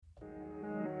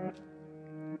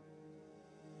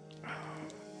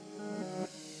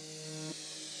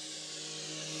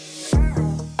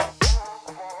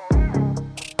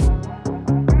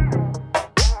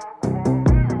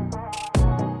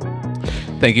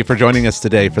Thank you for joining us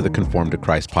today for the Conform to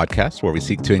Christ podcast, where we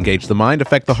seek to engage the mind,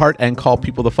 affect the heart, and call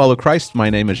people to follow Christ.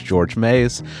 My name is George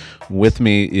Mays. With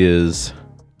me is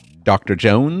Dr.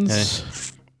 Jones.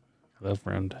 Hey. Hello,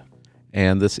 friend.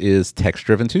 And this is Text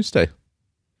Driven Tuesday.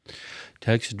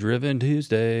 Text Driven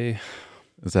Tuesday.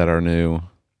 Is that our new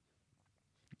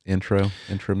intro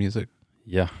music?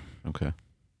 Yeah. Okay.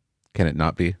 Can it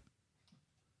not be?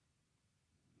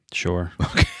 Sure.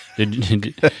 Okay.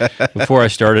 Before I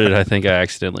started it, I think I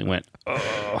accidentally went,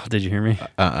 oh, did you hear me?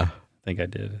 I think I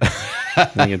did. I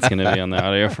think it's going to be on the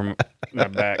audio from my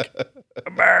back.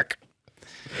 My back.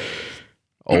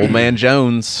 Old Man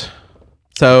Jones.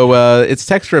 So it's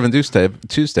Text Driven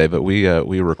Tuesday, but we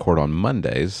record on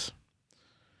Mondays.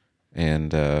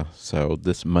 And so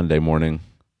this Monday morning,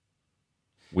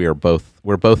 we're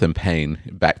both in pain,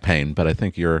 back pain, but I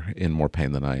think you're in more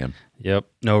pain than I am. Yep.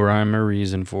 No rhyme or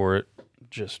reason for it.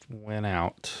 Just went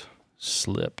out,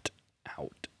 slipped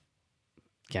out.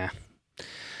 Yeah.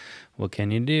 What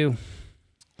can you do?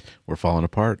 We're falling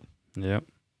apart. Yep.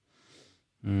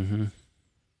 Mm-hmm.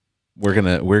 We're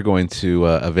going to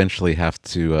eventually have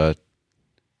to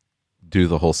do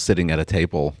the whole sitting at a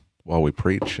table while we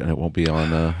preach, and it won't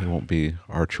be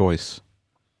our choice.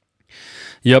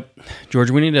 Yep,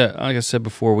 George. We need to, like I said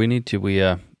before, we make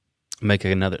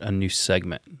a new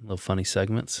segment, little funny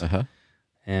segments. Uh-huh.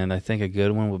 And I think a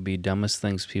good one would be dumbest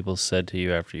things people said to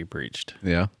you after you preached.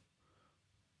 Yeah.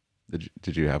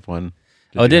 Did you have one?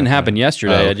 It didn't happen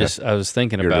yesterday. Oh, okay. I was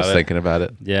thinking about it. You're just thinking about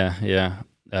it? Yeah.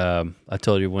 I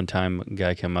told you one time a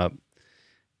guy came up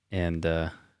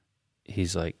and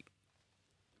he's like,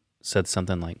 said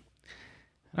something like,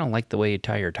 I don't like the way you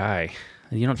tie your tie.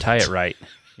 You don't tie it right.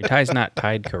 Your tie's not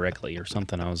tied correctly or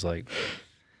something. I was like,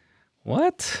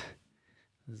 what?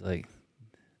 He's like,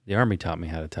 the Army taught me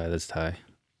how to tie this tie.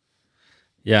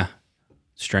 Yeah.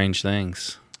 Strange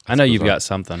things. I know you've got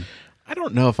something. I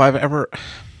don't know if I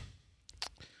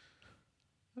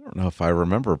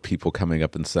remember people coming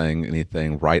up and saying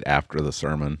anything right after the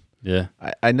sermon. Yeah.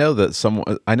 I know that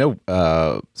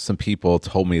some people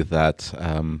told me that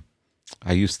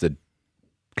I used to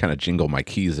kind of jingle my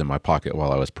keys in my pocket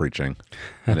while I was preaching,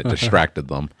 and it distracted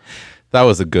them. That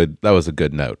was a good note.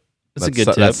 That's a good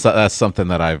tip. That's something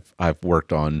that I've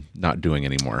worked on not doing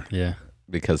anymore. Yeah.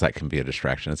 Because that can be a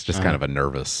distraction. It's just kind of a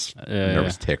nervous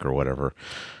tick or whatever.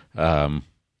 And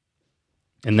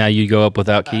now you go up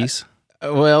without keys?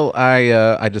 Well,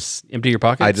 I just empty your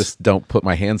pockets. I just don't put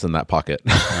my hands in that pocket.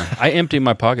 I empty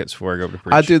my pockets before I go to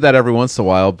preach. I do that every once in a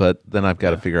while, but then I've got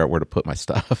to figure out where to put my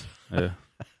stuff. Yeah.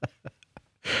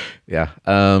 Yeah.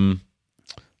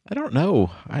 I don't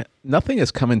know. Nothing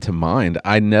is coming to mind.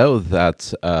 I know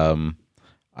that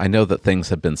things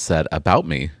have been said about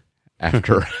me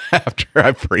after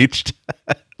I preached,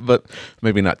 but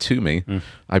maybe not to me.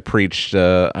 I preached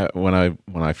when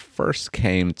I first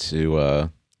came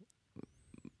to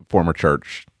former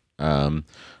church.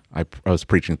 I was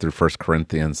preaching through 1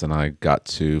 Corinthians, and I got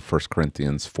to 1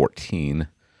 Corinthians 14,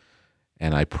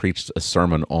 and I preached a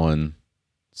sermon on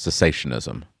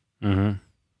cessationism. Mm-hmm.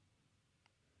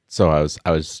 So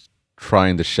I was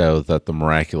trying to show that the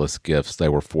miraculous gifts, they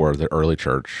were for the early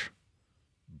church,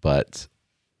 but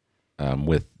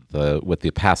with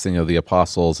the passing of the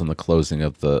apostles and the closing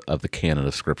of the canon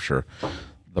of Scripture,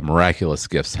 the miraculous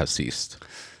gifts have ceased,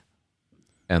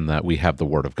 and that we have the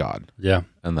Word of God. Yeah,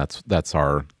 and that's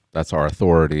our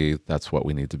authority. That's what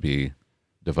we need to be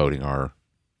devoting our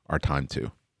time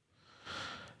to.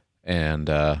 And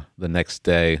the next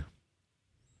day,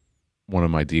 one of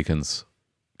my deacons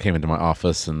came into my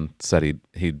office and said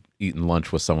he'd eaten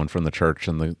lunch with someone from the church,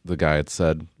 and the guy had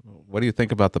said, "What do you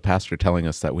think about the pastor telling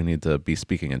us that we need to be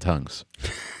speaking in tongues?"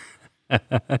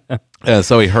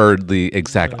 So he heard the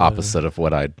exact opposite of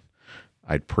what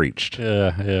I'd preached.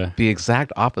 Yeah. The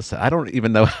exact opposite. I don't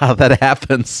even know how that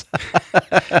happens.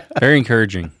 Very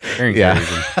encouraging. Very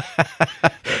encouraging. Yeah.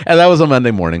 And that was a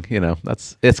Monday morning.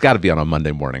 It's got to be on a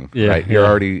Monday morning, right? You're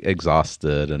already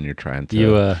exhausted, and you're trying to.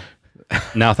 You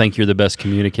now think you're the best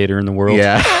communicator in the world.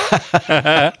 Yeah.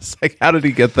 It's like, how did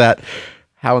he get that?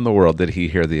 How in the world did he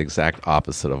hear the exact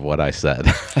opposite of what I said?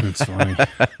 That's funny.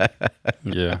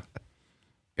 Yeah.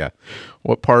 Yeah.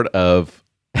 What part of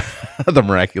the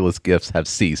miraculous gifts have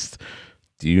ceased?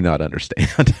 Do you not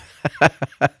understand?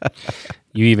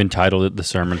 You even titled it the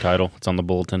sermon title. It's on the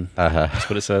bulletin. That's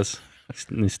what it says.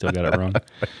 You still got it wrong.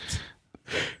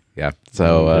 Yeah.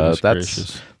 So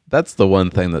gracious. That's the one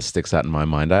thing that sticks out in my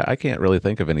mind. I can't really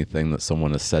think of anything that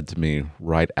someone has said to me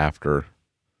right after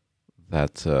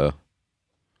that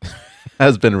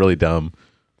has been really dumb.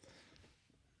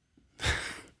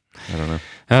 I don't know.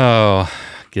 Oh,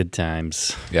 good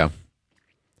times. Yeah.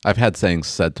 I've had things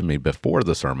said to me before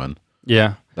the sermon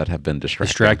Yeah. that have been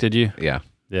distracting. Distracted you? Yeah.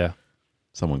 Yeah.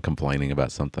 Someone complaining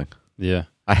about something. Yeah.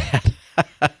 I had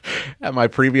at my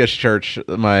previous church,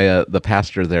 my the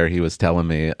pastor there, he was telling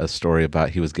me a story about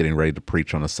he was getting ready to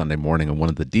preach on a Sunday morning, and one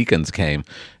of the deacons came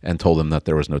and told him that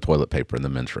there was no toilet paper in the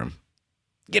men's room.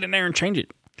 Get in there and change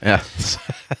it. Yeah,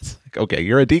 it's like, okay,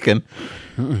 you're a deacon.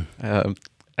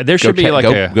 There should be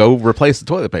like go replace the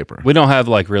toilet paper. We don't have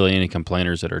like really any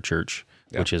complainers at our church,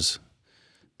 which is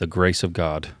the grace of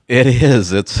God. It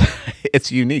is.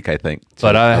 It's unique, I think.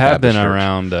 But I have been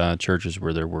around churches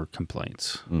where there were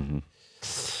complaints. Mm-hmm.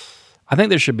 I think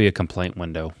there should be a complaint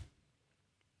window.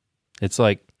 It's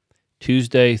like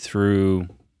Tuesday through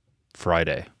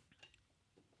Friday.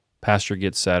 Pastor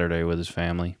gets Saturday with his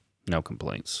family, no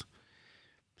complaints.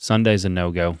 Sunday's a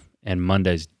no-go, and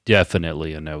Monday's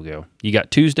definitely a no-go. You got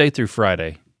Tuesday through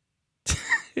Friday.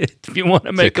 If you want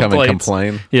to make come complaints. and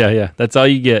complain. Yeah. That's all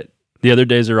you get. The other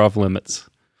days are off limits.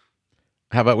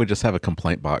 How about we just have a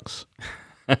complaint box?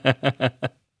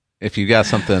 If you got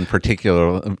something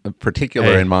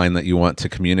particular in mind that you want to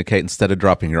communicate, instead of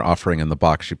dropping your offering in the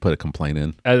box, you put a complaint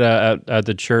in. At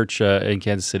the church in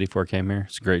Kansas City before I came here,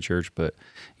 it's a great church, but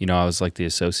I was like the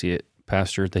associate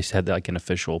pastor. They had like an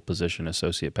official position,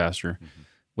 associate pastor. Mm-hmm.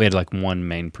 We had like one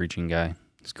main preaching guy.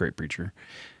 He's a great preacher.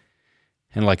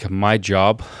 And like my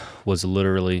job was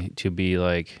literally to be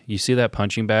like, you see that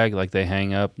punching bag, like they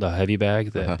hang up, the heavy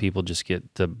bag that people just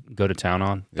get to go to town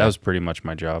on? That was pretty much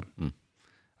my job. Mm.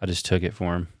 I just took it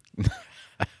for him.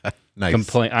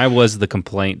 Nice. I was the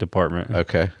complaint department.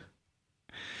 Okay.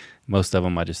 Most of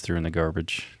them I just threw in the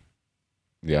garbage.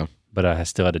 Yeah. But I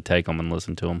still had to take them and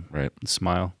listen to them. Right. And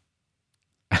smile.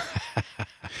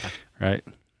 Right?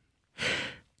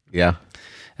 Yeah.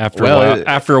 After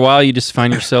a while, you just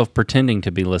find yourself pretending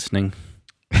to be listening.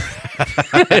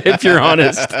 If you're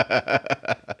honest.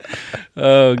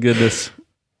 Oh, goodness.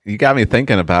 You got me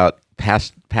thinking about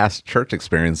past church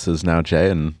experiences now, Jay,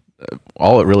 and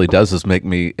all it really does is make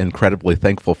me incredibly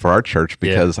thankful for our church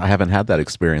because I haven't had that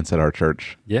experience at our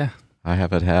church. Yeah. I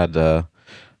haven't had,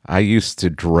 I used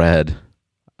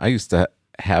to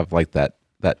have like that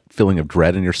feeling of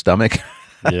dread in your stomach.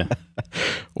 Yeah.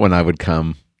 When I would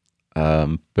come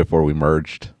before we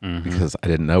merged because I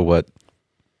didn't know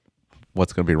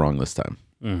what's going to be wrong this time.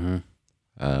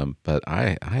 Mm-hmm. But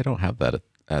I don't have that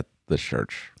at this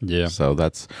church. Yeah. So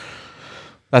that's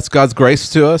God's grace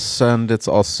to us, and it's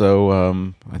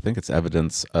also I think it's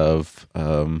evidence of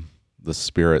the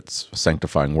Spirit's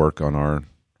sanctifying work on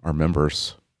our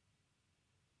members.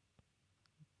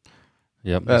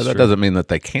 Yep. That doesn't mean that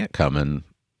they can't come and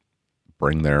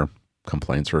bring their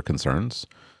complaints or concerns.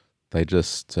 They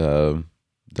just don't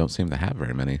seem to have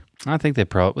very many. I think they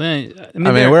probably.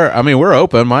 We're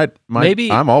open.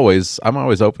 Maybe I'm always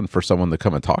open for someone to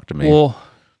come and talk to me. Well,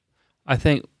 I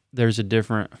think there's a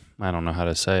different. I don't know how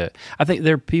to say it. I think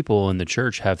there are people in the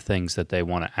church have things that they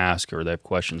want to ask, or they have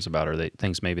questions about, or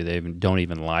things maybe they don't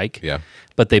even like. Yeah.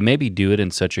 But they maybe do it in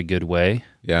such a good way.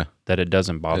 Yeah. That it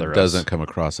doesn't bother us. It doesn't come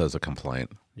across as a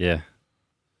complaint. Yeah.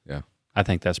 Yeah. I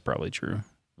think that's probably true.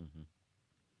 Mm-hmm.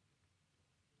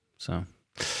 So,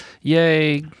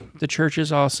 yay! The church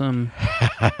is awesome.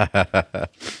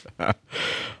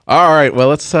 All right. Well,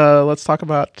 let's talk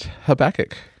about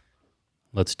Habakkuk.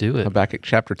 Let's do it. Habakkuk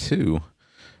chapter 2.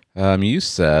 You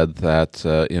said that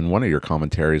in one of your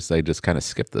commentaries they just kind of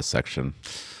skipped this section.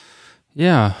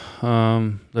 Yeah.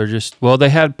 They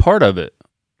had part of it.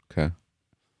 Okay.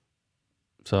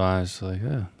 So I was like,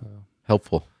 yeah.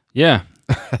 Helpful. Yeah.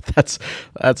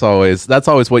 That's always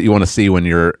what you want to see when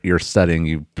you're studying.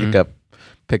 You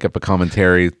pick up a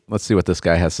commentary. Let's see what this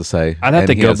guy has to say. I'd have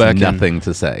to go back. Nothing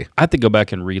to say. I have to go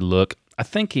back and relook. I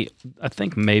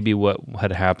think maybe what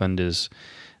had happened is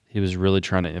he was really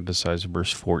trying to emphasize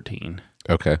verse 14.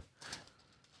 Okay.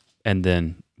 And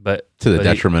then, but to the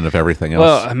detriment of everything else.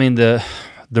 Well, I mean the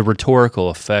rhetorical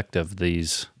effect of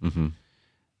these. Mm-hmm.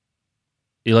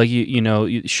 Like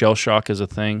shell shock is a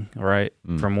thing, right?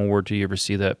 From World War II, you ever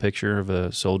see that picture of the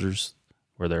soldiers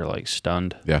where they're like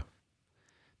stunned? Yeah.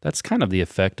 That's kind of the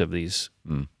effect of these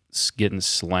getting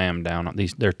slammed down on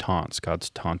these. They're taunts. God's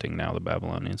taunting now the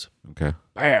Babylonians. Okay.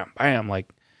 Bam, bam.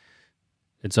 Like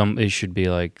it should be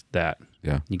like that.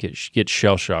 Yeah. You get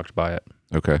shell shocked by it.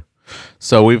 Okay.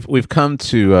 So we've come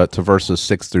to verses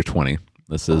 6 through 20.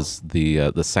 This is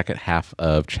the second half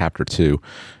of chapter 2,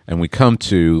 and we come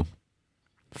to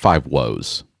 5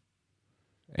 woes,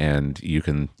 and you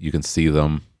can see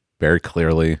them very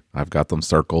clearly. I've got them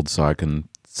circled so I can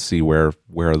see where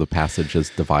the passage is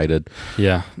divided.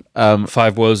 Yeah.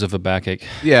 5 woes of Habakkuk.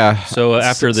 Yeah. So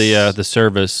after the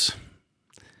service,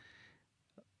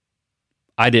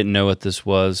 I didn't know what this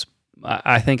was.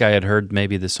 I think I had heard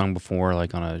maybe this song before,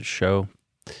 like on a show.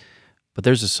 But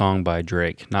there's a song by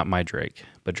Drake, not my Drake,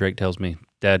 but Drake tells me,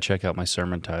 Dad, check out my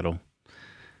sermon title.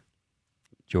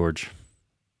 George.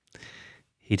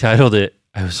 He titled it,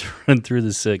 I was running through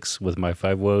the 6 with my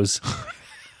 5 woes.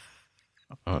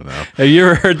 Oh, no. Have you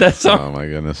ever heard that song? Oh, my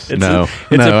goodness. It's No.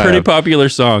 It's a pretty popular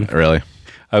song. Really?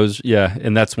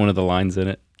 And that's one of the lines in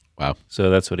it. Wow. So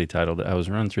that's what he titled it. I was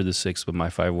running through the 6 with my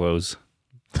 5 woes.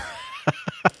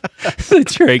 So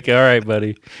Drake, all right,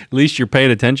 buddy. At least you're paying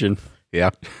attention.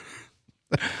 Yeah.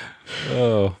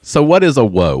 Oh. So what is a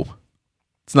woe?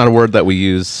 It's not a word that we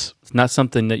use. It's not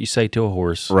something that you say to a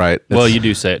horse. Right. Well, you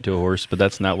do say it to a horse, but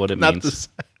that's not what it means.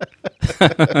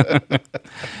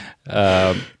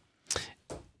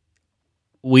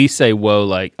 We say whoa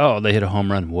like, oh, they hit a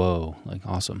home run. Whoa. Like,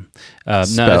 awesome. No,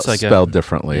 it's like spelled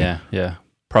differently. Yeah.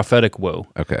 Prophetic woe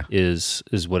Okay. is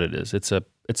what it is. It's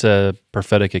a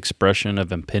prophetic expression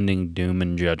of impending doom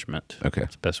and judgment. Okay.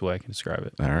 That's the best way I can describe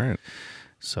it. All right.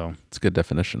 So, It's a good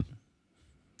definition.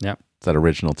 yeah. Is that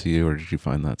original to you, or did you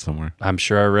find that somewhere? I'm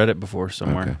sure I read it before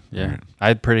somewhere. Okay. Yeah. All right.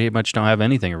 I pretty much don't have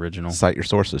anything original. Cite your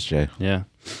sources, Jay. Yeah.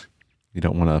 You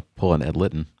don't want to pull an Ed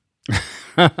Litton.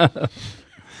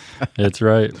 That's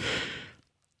right.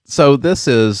 So this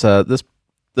is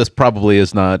this probably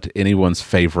is not anyone's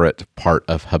favorite part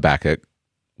of Habakkuk.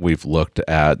 We've looked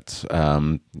at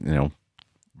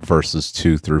verses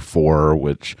 2 through 4,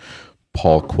 which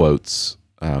Paul quotes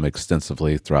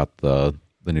extensively throughout the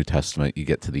New Testament. You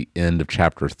get to the end of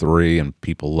chapter 3, and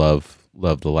people love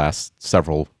the last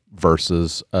several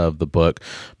verses of the book.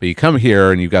 But you come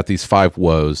here, and you've got these 5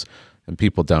 woes, and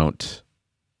people don't.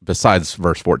 Besides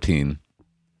verse 14,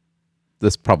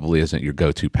 this probably isn't your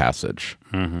go-to passage.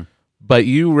 Mm-hmm. But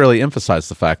you really emphasize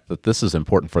the fact that this is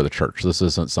important for the church. This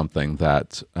isn't something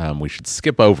that we should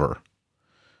skip over.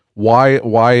 Why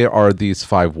are these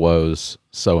 5 woes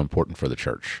so important for the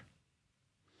church?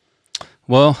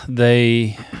 Well,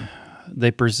 they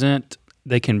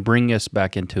can bring us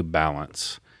back into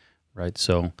balance, right?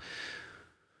 So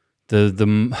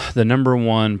the number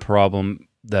one problem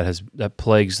that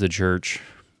plagues the church,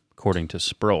 according to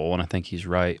Sproul, and I think he's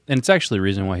right, and it's actually the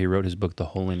reason why he wrote his book, The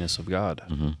Holiness of God.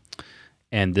 Mm-hmm.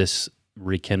 And this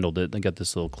rekindled it. I got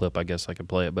this little clip. I guess I could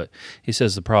play it. But he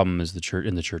says the problem is the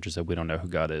church is that we don't know who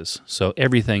God is. So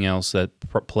everything else that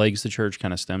plagues the church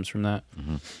kind of stems from that.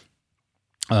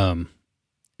 Mm-hmm.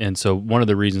 And so one of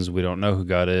the reasons we don't know who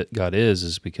God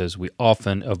is because we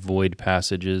often avoid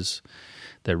passages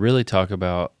that really talk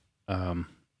about how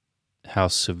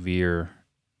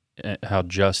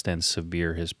just and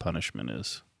severe His punishment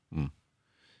is.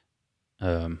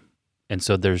 Mm. And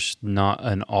so there's not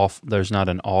an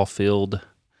all-field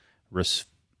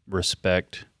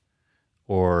respect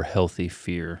or healthy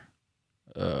fear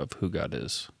of who God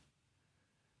is.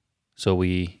 So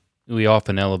we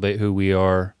often elevate who we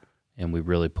are, and we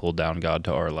really pull down God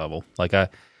to our level. Like I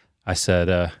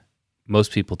said,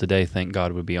 most people today think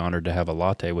God would be honored to have a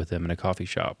latte with them in a coffee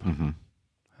shop. Mm-hmm.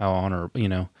 How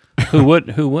honorable, who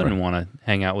wouldn't want to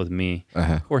hang out with me?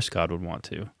 Uh-huh. Of course God would want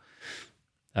to.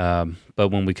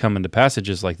 But when we come into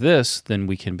passages like this, then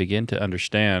we can begin to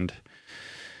understand,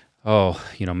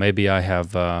 maybe I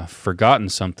have forgotten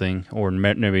something or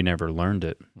maybe never learned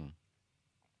it.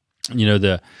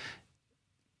 The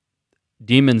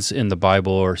demons in the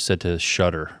Bible are said to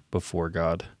shudder before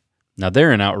God. Now,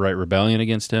 they're in outright rebellion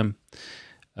against Him,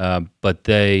 but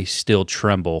they still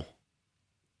tremble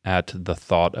at the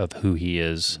thought of who He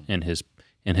is in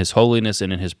His holiness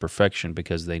and in His perfection,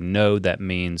 because they know that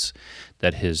means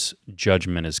that His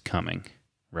judgment is coming,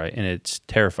 right? And it's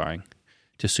terrifying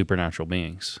to supernatural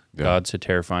beings. Yeah. God's a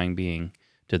terrifying being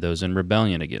to those in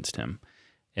rebellion against Him.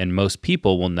 And most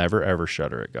people will never, ever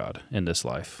shudder at God in this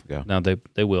life. Yeah. Now,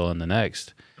 they will in the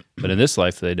next, but in this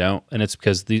life, they don't. And it's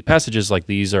because these passages like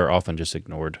these are often just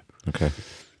ignored. Okay.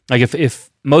 Like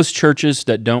if most churches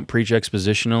that don't preach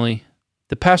expositionally,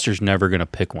 the pastor's never going to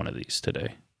pick one of these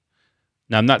today.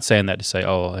 Now, I'm not saying that to say,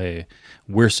 oh, hey,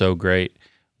 we're so great,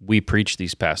 we preach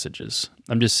these passages.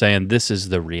 I'm just saying this is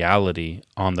the reality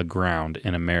on the ground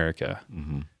in America.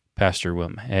 Mm-hmm. Pastor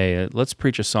William, hey, let's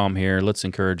preach a psalm here. Let's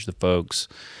encourage the folks.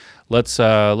 Let's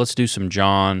do some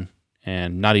John,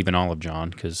 and not even all of John,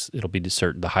 because it'll be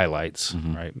the highlights,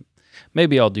 Mm-hmm. right?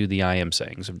 Maybe I'll do the I am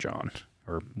sayings of John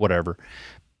or whatever.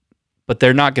 But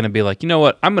they're not going to be like, you know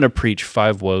what, I'm going to preach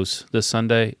 5 woes this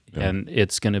Sunday, and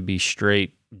it's going to be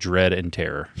straight dread and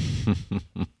terror.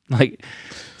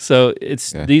 So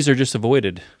these are just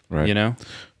avoided, right.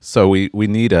 So we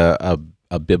need a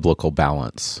biblical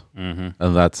balance. Mm-hmm.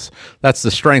 And that's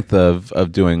the strength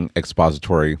of doing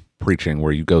expository preaching,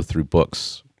 where you go through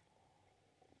books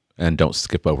and don't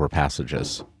skip over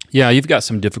passages. Yeah, you've got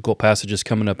some difficult passages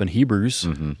coming up in Hebrews,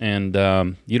 and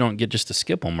you don't get just to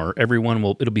skip them, or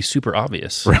it'll be super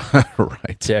obvious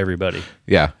Right. to everybody.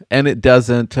 Yeah, and it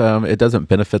doesn't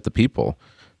benefit the people.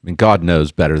 I mean, God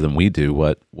knows better than we do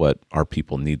what our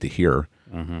people need to hear,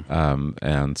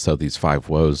 and so these 5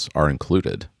 woes are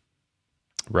included.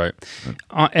 Right.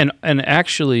 And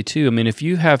actually, too, I mean, if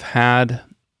you have had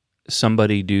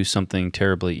somebody do something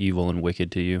terribly evil and wicked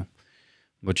to you,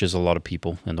 which is a lot of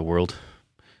people in the world,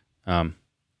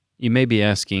 you may be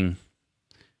asking,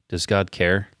 does God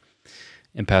care?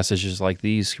 And passages like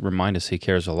these remind us He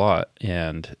cares a lot,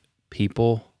 and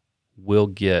people will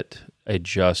get a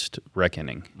just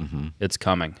reckoning. It's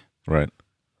coming. Right.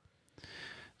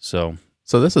 So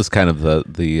this is kind of I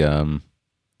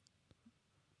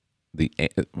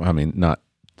mean, not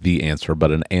the answer,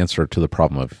 but an answer to the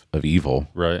problem of evil.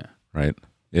 right.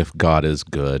 If God is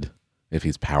good, if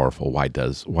He's powerful, why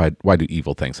do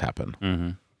evil things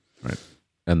happen? Right.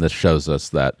 And this shows us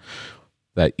that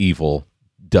evil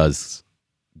does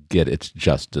get its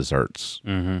just desserts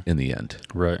in the end.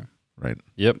 Right. Right.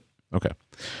 Yep. Okay.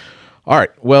 All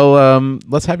right. Well,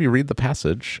 let's have you read the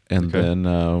passage, and then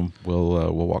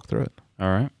we'll walk through it. All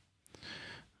right.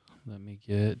 Let me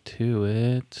get to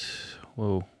it.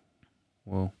 Whoa.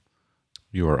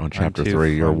 You are on chapter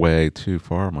 3. You're way too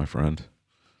far, my friend.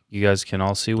 You guys can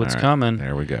all see what's All right, coming.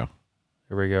 There we go.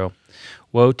 Here we go.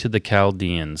 Woe to the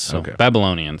Chaldeans, so Okay.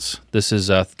 Babylonians. This is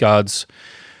God's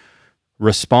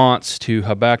response to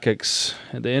Habakkuk's,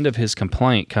 at the end of his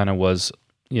complaint kind of was,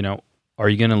 are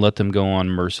you going to let them go on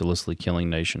mercilessly killing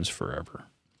nations forever?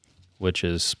 Which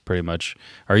is pretty much,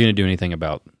 are you going to do anything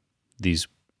about this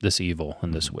evil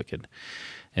and this wicked?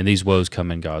 And these woes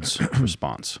come in God's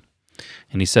response.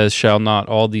 And he says, shall not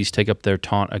all these take up their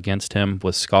taunt against him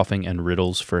with scoffing and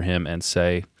riddles for him and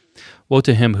say, woe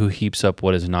to him who heaps up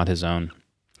what is not his own.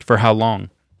 For how long?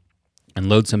 And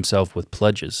loads himself with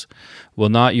pledges. Will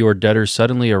not your debtors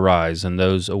suddenly arise, and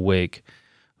those awake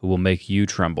who will make you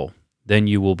tremble? Then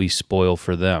you will be spoil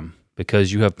for them,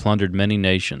 because you have plundered many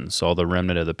nations. All the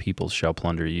remnant of the peoples shall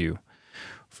plunder you.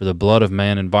 For the blood of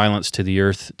man and violence to the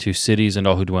earth, to cities and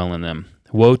all who dwell in them.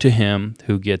 Woe to him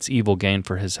who gets evil gain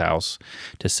for his house,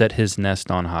 to set his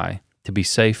nest on high, to be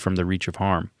safe from the reach of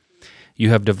harm.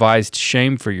 You have devised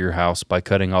shame for your house by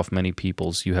cutting off many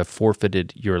peoples. You have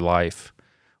forfeited your life.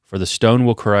 For the stone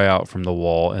will cry out from the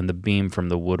wall, and the beam from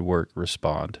the woodwork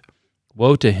respond.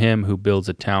 Woe to him who builds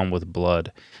a town with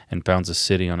blood, and founds a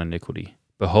city on iniquity.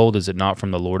 Behold, is it not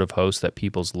from the Lord of hosts that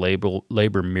peoples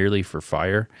labor merely for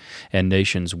fire, and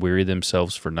nations weary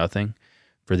themselves for nothing?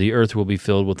 For the earth will be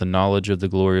filled with the knowledge of the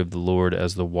glory of the Lord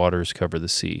as the waters cover the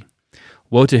sea.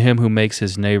 Woe to him who makes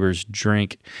his neighbors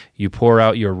drink. You pour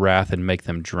out your wrath and make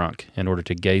them drunk, in order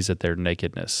to gaze at their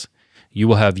nakedness. You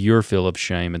will have your fill of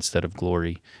shame instead of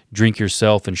glory. Drink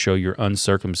yourself and show your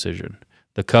uncircumcision.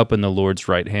 The cup in the Lord's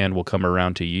right hand will come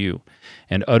around to you,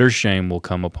 and utter shame will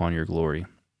come upon your glory.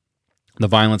 The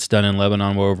violence done in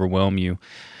Lebanon will overwhelm you,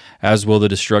 as will the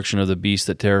destruction of the beast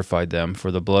that terrified them,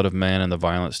 for the blood of man and the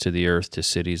violence to the earth, to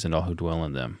cities and all who dwell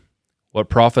in them. What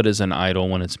profit is an idol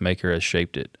when its maker has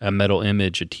shaped it, a metal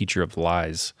image, a teacher of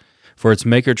lies? For its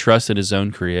maker trusts in his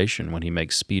own creation when he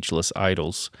makes speechless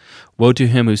idols. Woe to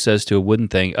him who says to a wooden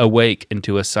thing, awake, and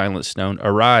to a silent stone,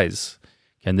 arise.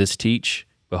 Can this teach?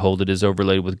 Behold, it is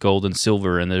overlaid with gold and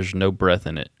silver, and there is no breath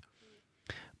in it.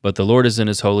 But the Lord is in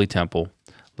his holy temple.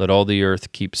 Let all the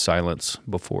earth keep silence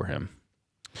before him.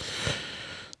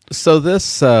 So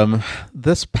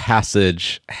this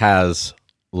passage has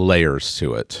layers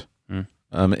to it.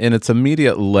 In its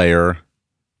immediate layer,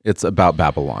 it's about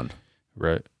Babylon.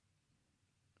 Right.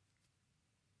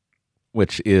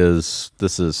 This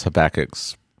is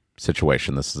Habakkuk's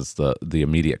situation. This is the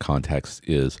immediate context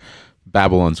is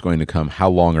Babylon's going to come. How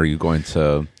long are you going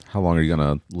to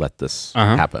let this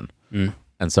happen?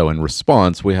 And so in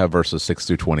response, we have verses 6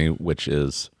 through 20, which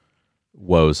is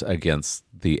woes against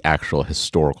the actual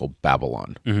historical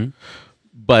Babylon.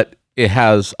 But it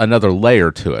has another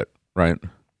layer to it, right?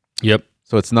 Yep.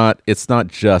 So it's not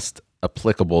just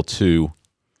applicable to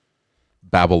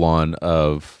Babylon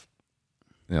of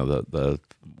the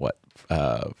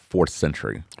 4th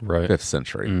century, right, 5th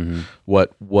century.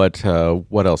 What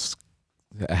else?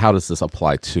 How does this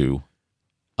apply to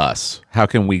us? How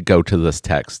can we go to this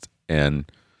text and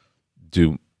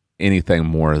do anything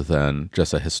more than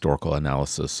just a historical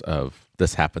analysis of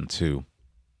this happened to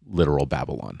literal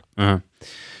Babylon?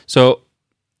 So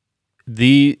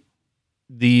these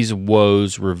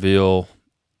woes reveal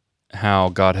how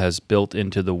God has built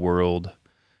into the world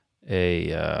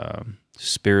a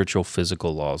spiritual,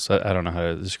 physical laws. I don't know how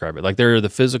to describe it. Like there are the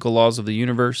physical laws of the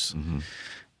universe,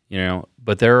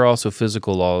 but there are also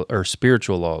physical laws or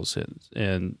spiritual laws,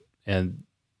 and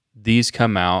these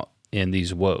come out in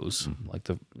these woes, like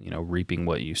the reaping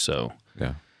what you sow.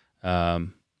 Yeah.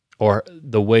 Or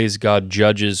the ways God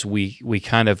judges, we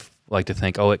kind of like to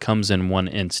think, it comes in one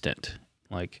instant.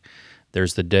 Like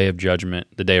there's the day of judgment,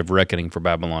 the day of reckoning for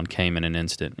Babylon came in an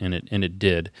instant, and it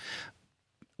did.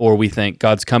 Or we think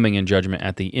God's coming in judgment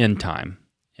at the end time,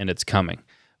 and it's coming.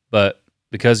 But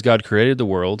because God created the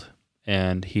world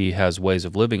and he has ways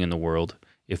of living in the world,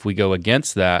 if we go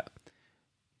against that,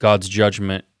 God's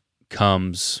judgment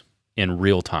comes in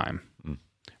real time,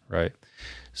 right?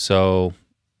 So,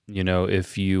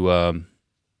 if you...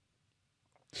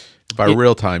 By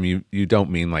real time, you don't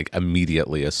mean like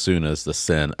immediately as soon as the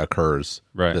sin occurs,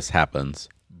 right. This happens,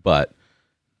 but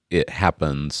it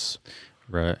happens...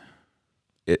 Right.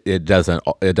 It doesn't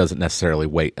necessarily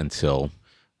wait until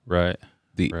the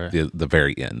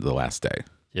very end, the last day.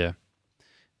 Yeah.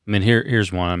 I mean,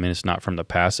 here's one. I mean, it's not from the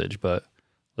passage, but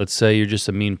let's say you're just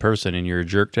a mean person and you're a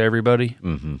jerk to everybody,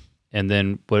 and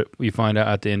then what you find out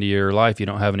at the end of your life, you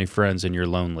don't have any friends and you're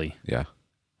lonely. Yeah.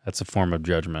 That's a form of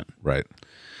judgment. Right.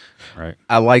 Right.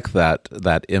 I like that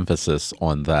emphasis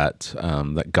on that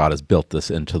that God has built this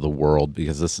into the world,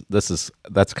 because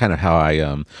that's kind of how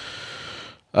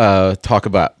I talk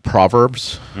about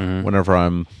Proverbs whenever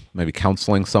I'm maybe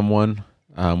counseling someone.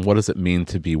 What does it mean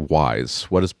to be wise?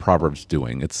 What is Proverbs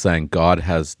doing? It's saying God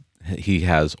has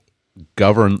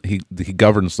governed. He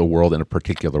governs the world in a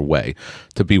particular way.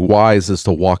 To be wise is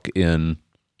to walk in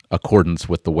accordance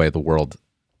with the way the world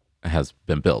has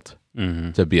been built.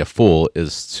 To be a fool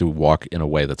is to walk in a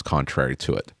way that's contrary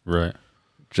to it. Right.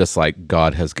 Just like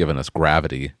God has given us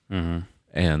gravity,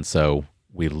 and so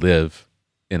we live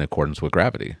in accordance with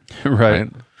gravity. Right.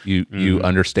 You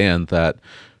understand that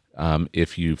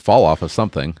if you fall off of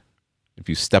something, if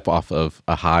you step off of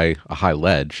a high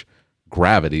ledge,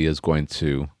 gravity is going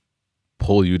to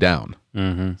pull you down.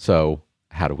 So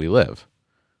how do we live?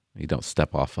 You don't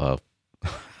step off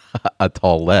a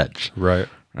tall ledge. Right.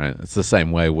 Right. It's the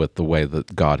same way with the way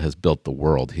that God has built the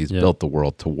world. He's built the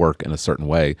world to work in a certain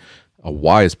way. A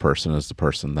wise person is the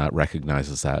person that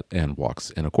recognizes that and walks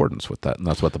in accordance with that. And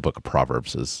that's what the book of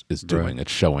Proverbs is doing. Right.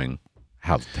 It's showing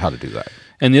how to do that.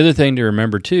 And the other thing to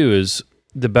remember too is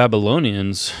the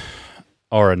Babylonians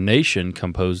are a nation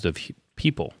composed of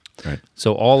people. Right.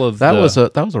 So all of that was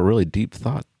a really deep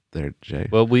thought there, Jay.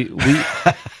 Well, we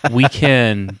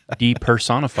can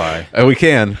depersonify. We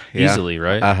can easily,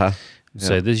 right?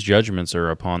 Say these judgments are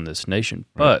upon this nation.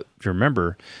 But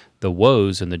remember, the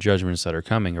woes and the judgments that are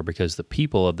coming are because the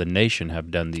people of the nation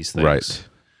have done these things. Right.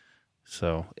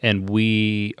 So, and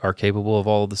we are capable of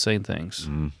all of the same things.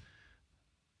 And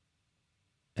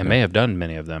may have done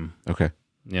many of them. Okay.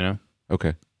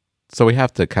 Okay. So we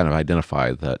have to kind of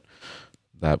identify that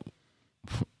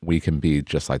we can be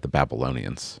just like the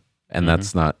Babylonians. And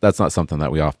that's not something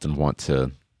that we often want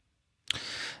to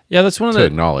that's one of the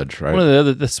acknowledge, right? One of the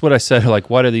other, that's what I said. Like,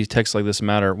 why do these texts like this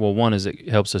matter? Well, one is it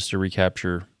helps us to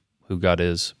recapture who God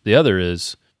is. The other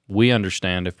is we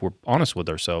understand, if we're honest with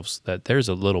ourselves, that there's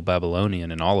a little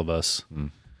Babylonian in all of us.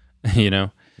 Yeah.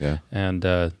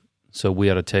 And so we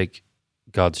ought to take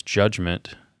God's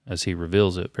judgment as He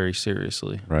reveals it very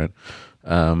seriously. Right.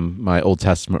 My Old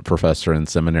Testament professor in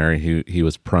seminary, he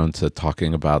was prone to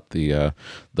talking about the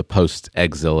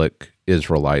post-exilic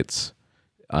Israelites.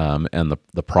 And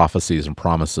the prophecies and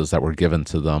promises that were given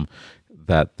to them,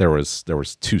 that there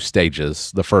was two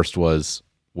stages. The first was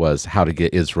how to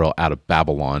get Israel out of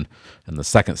Babylon, and the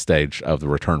second stage of the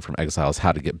return from exile is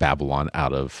how to get Babylon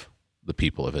out of the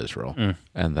people of Israel.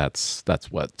 And that's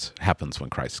what happens when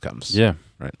Christ comes. Yeah.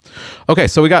 Right. Okay,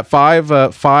 so we got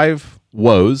five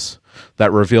woes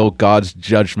that reveal God's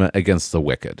judgment against the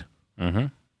wicked. Is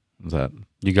that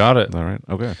you got it? All right.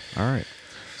 Okay. All right.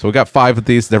 So we got 5 of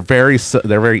these. They're very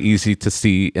easy to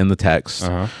see in the text.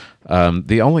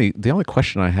 The only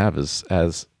question I have is,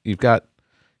 as you got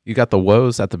the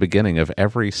woes at the beginning of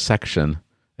every section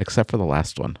except for the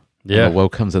last one. Yeah, and the woe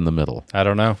comes in the middle. I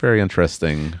don't know. Very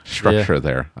interesting structure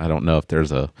there. I don't know if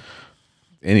there's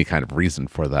any kind of reason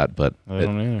for that, but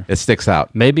it sticks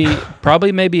out. Probably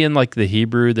in like the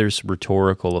Hebrew, there's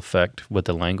rhetorical effect with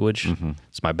the language.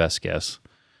 It's my best guess.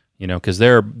 Because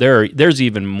there's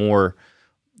even more.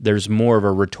 There's more of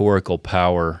a rhetorical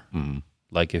power.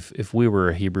 Like if we were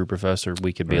a Hebrew professor,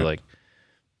 we could be like,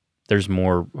 there's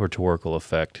more rhetorical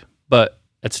effect. But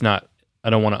it's not, I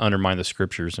don't want to undermine the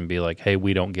scriptures and be like, hey,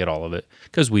 we don't get all of it.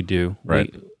 Because we do.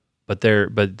 Right. But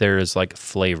there is like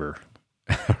flavor.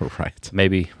 Right.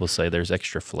 Maybe we'll say there's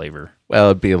extra flavor.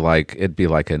 Well, it'd be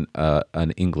like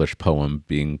an English poem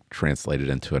being translated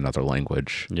into another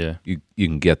language. Yeah. You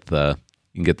can get the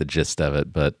gist of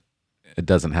it, but it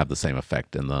doesn't have the same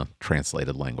effect in the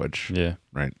translated language. Yeah.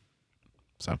 Right.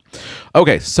 So,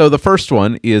 okay. So the first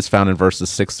one is found in verses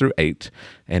 6 through 8,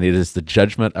 and it is the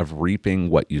judgment of reaping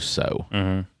what you sow.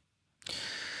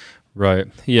 Right.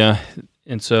 Yeah.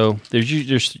 And so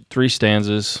there's 3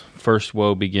 stanzas. First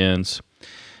woe begins.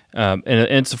 And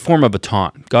it's a form of a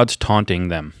taunt. God's taunting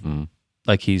them.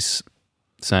 Like he's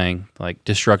saying, like,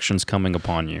 destruction's coming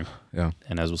upon you. Yeah.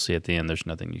 And as we'll see at the end, there's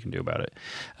nothing you can do about it.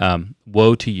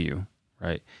 Woe to you,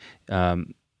 right?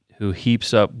 Who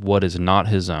heaps up what is not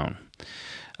his own.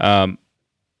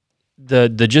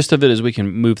 The gist of it, as we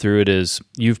can move through it, is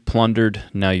you've plundered,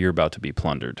 now you're about to be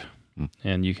plundered.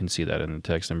 And you can see that in the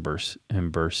text in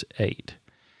verse 8.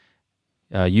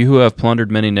 You who have plundered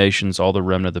many nations, all the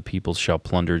remnant of the peoples shall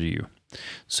plunder you.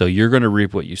 So you're going to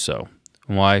reap what you sow.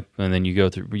 Why? And then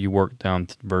you work down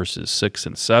to verses 6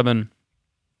 and 7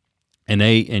 and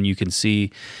 8, and you can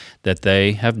see that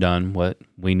they have done what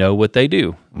we know what they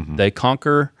do. They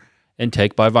conquer and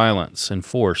take by violence and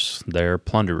force. They're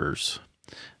plunderers.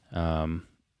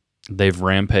 They've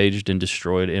rampaged and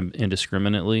destroyed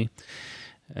indiscriminately,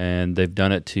 and they've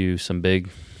done it to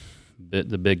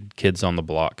the big kids on the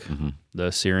block, the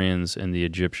Assyrians and the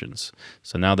Egyptians.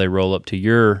 So now they roll up to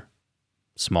your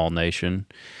small nation,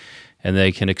 and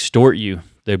they can extort you.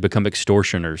 They become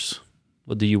extortioners.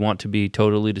 Well, do you want to be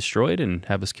totally destroyed and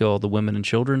have us kill all the women and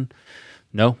children?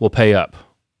 No, we'll pay up.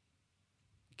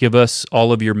 Give us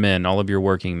all of your men, all of your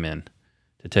working men,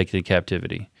 to take into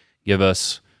captivity. Give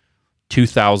us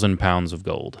 2,000 pounds of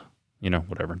gold.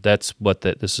 Whatever. That's what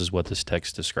this is what this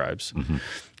text describes.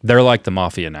 They're like the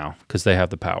mafia now because they have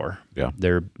the power. Yeah.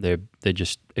 They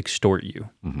just extort you.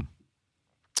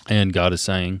 And God is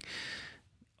saying,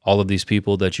 all of these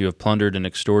people that you have plundered and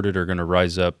extorted are going to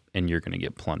rise up, and you're going to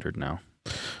get plundered now.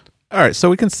 All right, so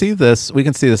we can see this. We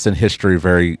can see this in history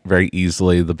very, very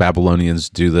easily. The Babylonians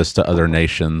do this to other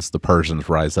nations. The Persians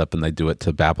rise up and they do it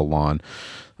to Babylon.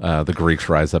 The Greeks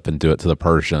rise up and do it to the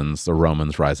Persians. The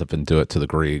Romans rise up and do it to the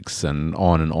Greeks, and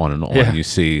on and on and on. Yeah. You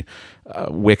see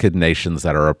wicked nations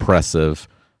that are oppressive.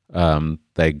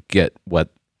 They get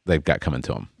what they've got coming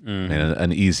to them. And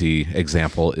an easy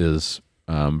example is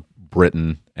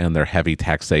Britain and their heavy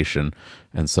taxation,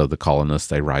 and so the colonists,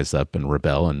 they rise up and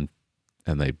rebel, and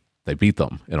they beat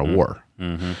them in a war.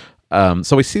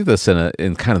 So we see this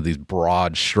in kind of these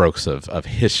broad strokes of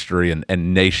history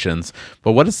and nations.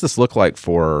 But what does this look like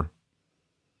for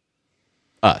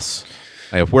us?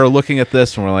 Like, if we're looking at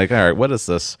this and we're like, all right, what's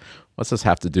this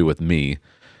have to do with me?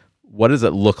 What does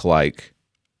it look like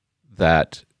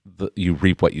that you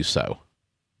reap what you sow?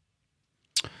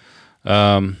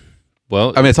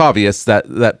 Well, I mean, it's obvious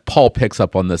that Paul picks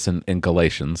up on this in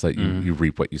Galatians, that you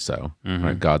reap what you sow.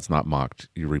 Right? God's not mocked.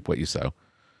 You reap what you sow.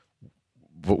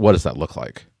 What does that look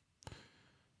like?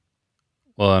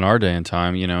 Well, in our day and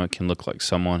time, it can look like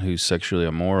someone who's sexually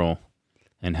immoral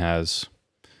and has,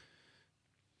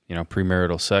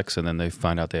 premarital sex, and then they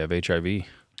find out they have HIV.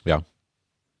 Yeah.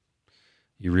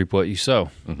 You reap what you sow.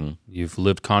 You've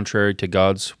lived contrary to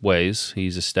God's ways.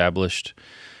 He's established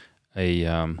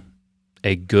a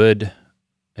good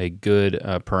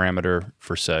parameter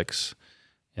for sex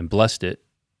and blessed it,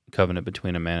 covenant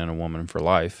between a man and a woman for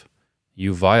life.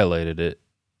 You violated it,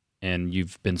 and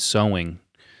you've been sowing,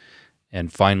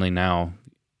 and finally now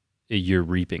you're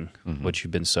reaping what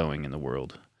you've been sowing in the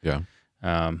world. Yeah.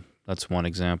 That's one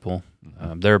example.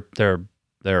 There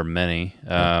are many.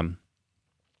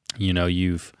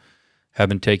 You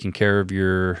haven't taken care of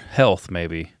your health,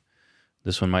 maybe.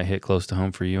 This one might hit close to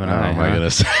home for you and I. Oh, my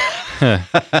goodness.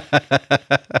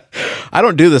 I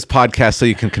don't do this podcast so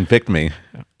you can convict me,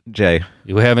 Jay.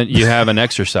 You haven't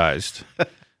exercised.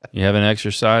 You haven't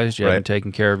exercised. You haven't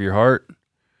taken care of your heart.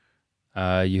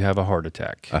 You have a heart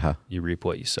attack. You reap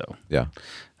what you sow. Yeah.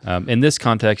 In this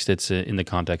context, it's in the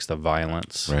context of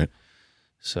violence. Right.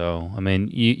 So, I mean,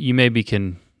 you maybe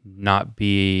can not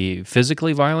be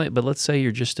physically violent, but let's say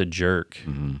you're just a jerk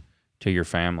to your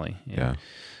family. Yeah.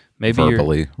 Maybe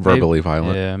verbally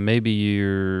violent. Yeah. Maybe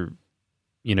your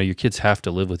kids have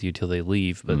to live with you till they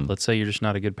leave, but let's say you're just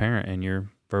not a good parent and you're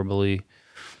verbally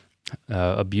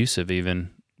abusive even.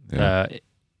 Yeah.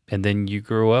 And then you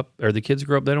grow up, or the kids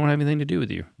grow up, they don't have anything to do with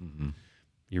you.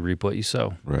 You reap what you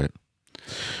sow. Right.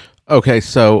 Okay,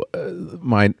 so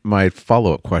my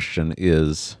follow-up question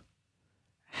is,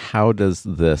 how does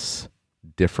this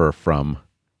differ from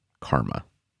karma?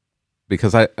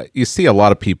 Because you see a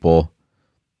lot of people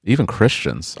even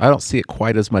Christians. I don't see it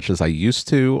quite as much as I used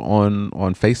to on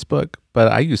Facebook,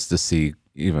 but I used to see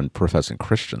even professing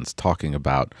Christians talking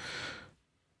about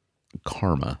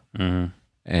karma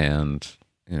and,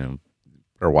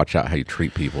 better watch out how you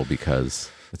treat people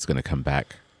because it's going to come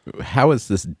back. How is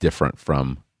this different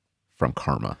from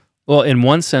karma? Well, in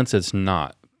one sense, it's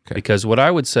not. Okay. Because what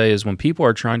I would say is when people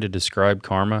are trying to describe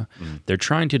karma, they're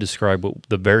trying to describe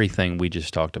the very thing we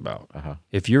just talked about.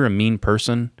 If you're a mean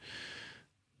person,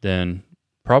 then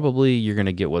probably you're going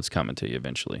to get what's coming to you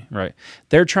eventually, right?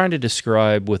 They're trying to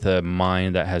describe with a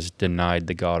mind that has denied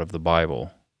the God of the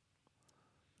Bible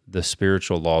the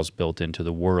spiritual laws built into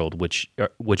the world,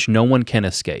 which no one can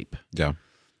escape. Yeah.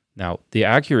 Now, the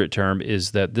accurate term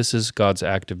is that this is God's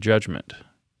act of judgment,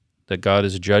 that God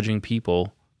is judging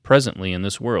people presently in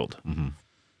this world.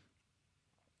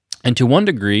 And to one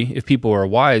degree, if people are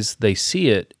wise, they see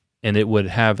it and it would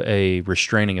have a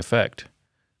restraining effect.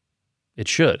 It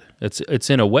should. It's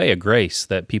in a way a grace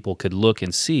that people could look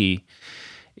and see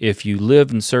if you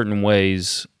live in certain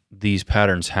ways, these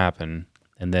patterns happen,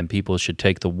 and then people should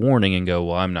take the warning and go,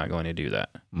 well, I'm not going to do that.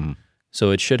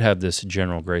 So it should have this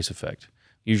general grace effect.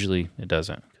 Usually it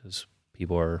doesn't because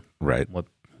people are what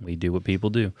we do what people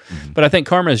do. But I think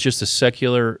karma is just a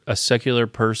secular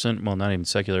person, well, not even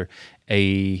secular,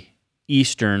 a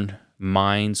Eastern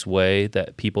mind's way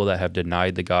that people that have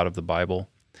denied the God of the Bible,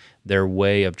 their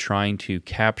way of trying to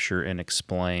capture and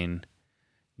explain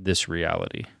this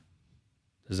reality.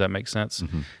 Does that make sense?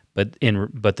 But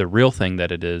the real thing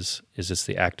that it is it's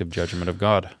the active judgment of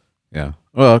God. Yeah.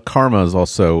 Well, karma is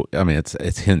also,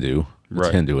 it's Hindu. It's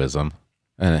Right. Hinduism,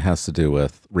 and it has to do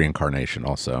with reincarnation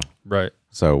also. Right.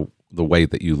 So the way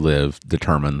that you live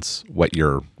determines what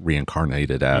you're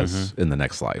reincarnated as in the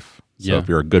next life. So if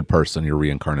you're a good person, you're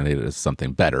reincarnated as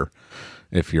something better.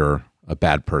 If you're a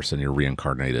bad person, you're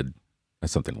reincarnated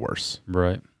as something worse.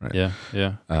 Right. Yeah.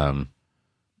 Yeah.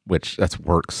 Which that's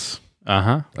works.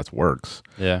 That's works.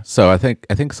 Yeah. So I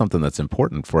think something that's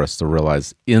important for us to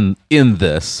realize in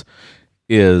this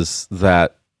is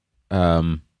that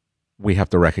we have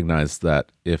to recognize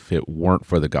that if it weren't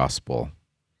for the gospel,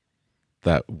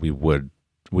 that we would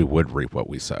reap what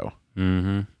we sow.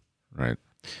 Right.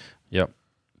 Yep.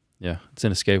 Yeah. It's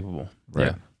inescapable.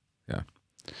 Right. Yeah.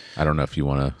 I don't know if you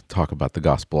want to talk about the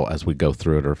gospel as we go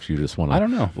through it, or if you just want to I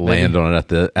don't know. land on it at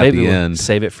the Maybe we'll end.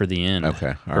 save it for the end.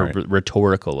 Okay. All For right.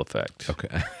 rhetorical effect.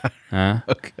 Okay. Huh?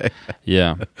 Okay.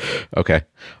 Yeah. Okay.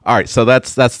 All right. So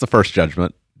that's the first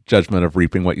judgment of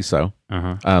reaping what you sow.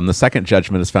 The second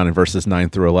judgment is found in verses 9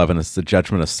 through 11. It's the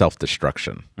judgment of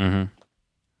self-destruction.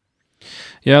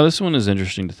 Yeah, this one is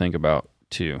interesting to think about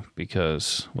too,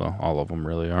 because, well, all of them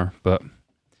really are. But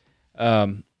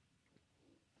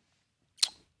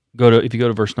if you go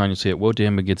to verse 9, you'll see it. Woe to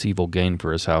him who gets evil gain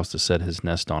for his house, to set his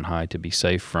nest on high, to be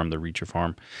safe from the reach of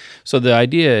harm. So the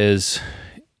idea is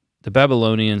the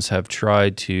Babylonians have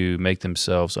tried to make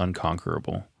themselves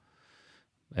unconquerable.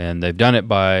 And they've done it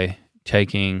by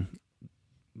taking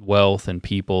wealth and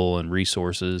people and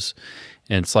resources.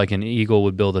 And it's like an eagle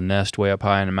would build a nest way up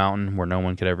high in a mountain where no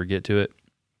one could ever get to it.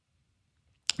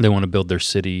 They want to build their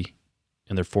city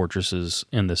and their fortresses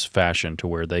in this fashion to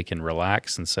where they can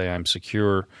relax and say, I'm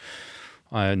secure.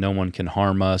 No one can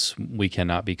harm us. We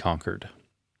cannot be conquered.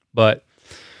 But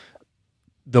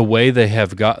the way they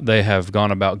have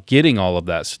gone about getting all of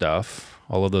that stuff,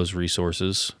 all of those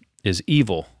resources, is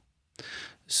evil.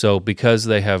 So because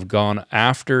they have gone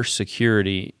after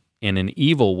security in an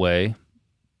evil way,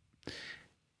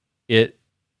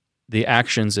 the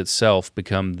actions itself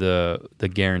become the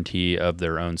guarantee of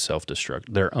their own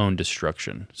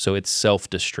destruction. So it's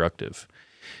self-destructive.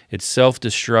 It's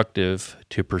self-destructive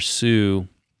to pursue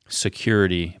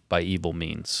security by evil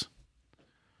means.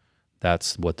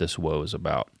 That's what this woe is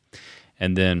about.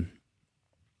 And then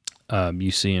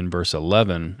you see in verse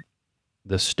 11,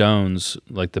 the stones,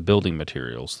 like the building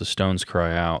materials, the stones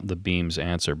cry out, the beams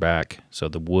answer back. So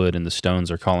the wood and the stones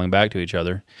are calling back to each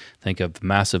other. Think of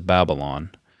massive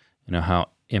Babylon. You know how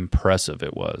impressive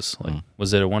it was. Like,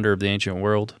 was it a wonder of the ancient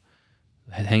world?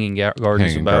 Hanging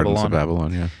gardens of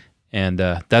Babylon. Yeah. And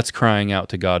that's crying out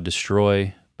to God,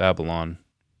 destroy Babylon,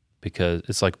 because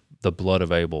it's like the blood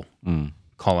of Abel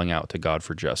calling out to God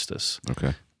for justice.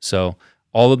 Okay. So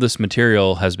all of this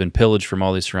material has been pillaged from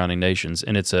all these surrounding nations,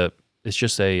 and it's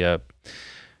just a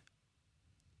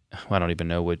I don't even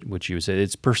know what you would say.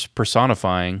 It's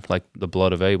personifying like the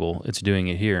blood of Abel. It's doing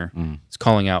it here. It's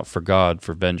calling out for God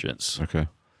for vengeance. Okay.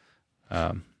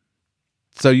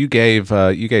 So you gave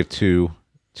two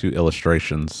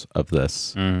illustrations of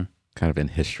this kind of in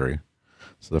history.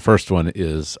 So the first one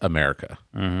is America.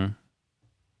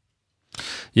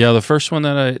 Yeah, the first one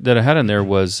that I had in there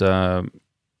was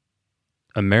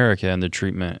America and the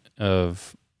treatment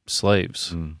of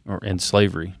slaves and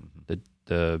slavery,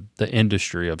 the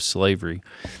industry of slavery.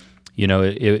 You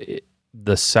know,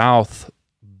 the South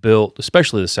built,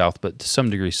 especially the South, but to some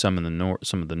degree, some of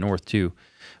the North too.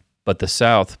 But the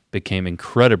South became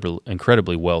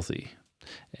incredibly wealthy,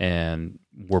 and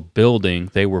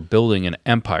they were building an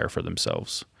empire for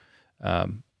themselves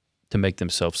to make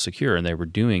themselves secure, and they were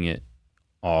doing it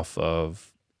off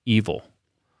of evil.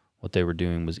 What they were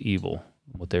doing was evil.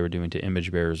 What they were doing to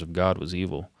image bearers of God was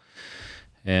evil.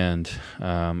 And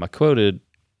I quoted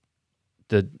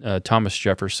Thomas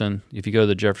Jefferson. If you go to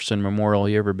the Jefferson Memorial,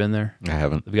 you ever been there? I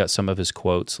haven't. They've got some of his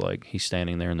quotes, like he's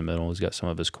standing there in the middle. He's got some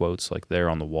of his quotes like there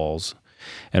on the walls.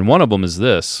 And one of them is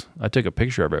this. I took a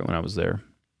picture of it when I was there.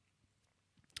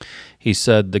 He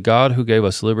said, "The God who gave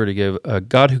us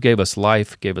God who gave us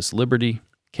life, gave us liberty.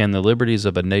 Can the liberties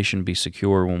of a nation be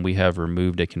secure when we have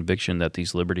removed a conviction that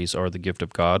these liberties are the gift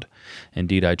of God?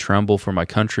 Indeed, I tremble for my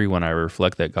country when I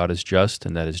reflect that God is just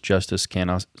and that his justice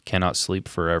cannot sleep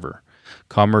forever.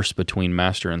 Commerce between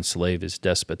master and slave is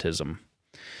despotism."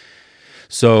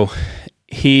 So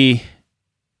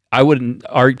I wouldn't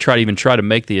try to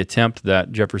make the attempt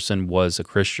that Jefferson was a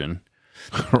Christian.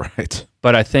 Right.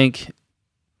 But I think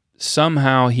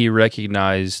somehow he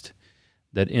recognized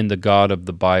that in the God of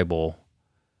the Bible,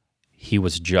 he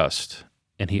was just,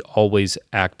 and he always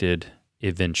acted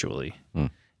eventually.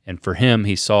 And for him,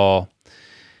 he saw,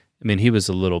 he was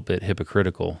a little bit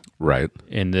hypocritical Right.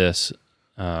 in this,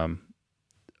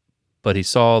 but he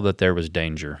saw that there was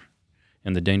danger,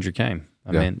 and the danger came.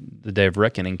 The day of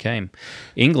reckoning came.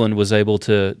 England was able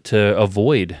to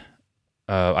avoid,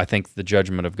 I think, the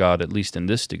judgment of God, at least in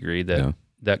this degree,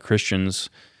 that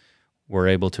Christians were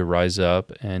able to rise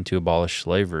up and to abolish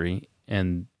slavery,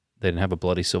 and they didn't have a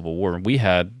bloody civil war. We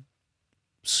had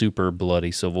super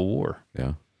bloody civil war.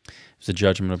 Yeah. It was the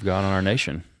judgment of God on our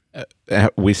nation.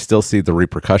 We still see the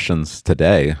repercussions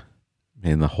today. I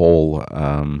mean, the whole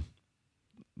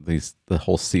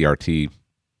CRT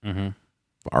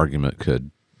argument could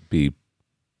be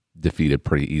defeated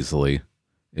pretty easily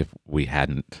if we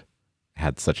hadn't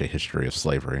had such a history of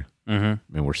slavery. I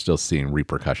mean, we're still seeing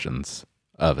repercussions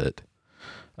of it.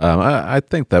 I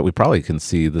think that we probably can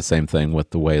see the same thing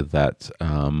with the way that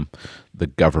the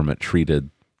government treated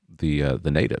the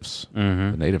natives,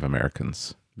 the Native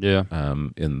Americans,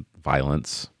 in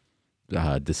violence,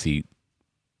 deceit,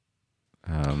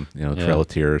 Trail of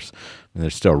Tears. And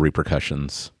there's still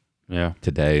repercussions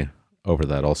today over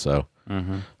that also.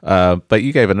 But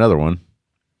you gave another one.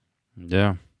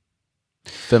 Yeah.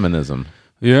 Feminism.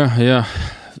 Yeah.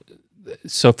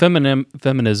 So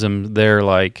feminism, they're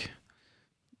like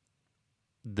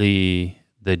the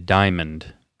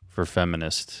diamond for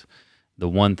feminists. The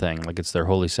one thing, like it's their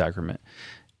holy sacrament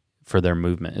for their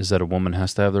movement, is that a woman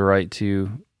has to have the right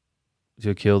to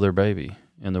kill their baby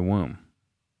in the womb,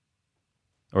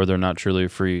 or they're not truly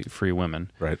free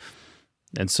women. Right.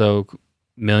 And so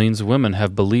millions of women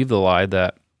have believed the lie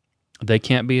that they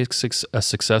can't be a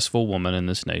successful woman in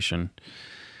this nation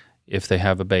if they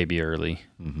have a baby early,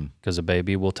 because a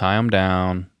baby will tie them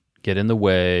down, get in the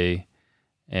way.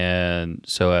 And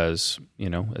so as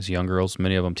young girls,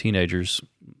 many of them teenagers,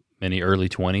 many early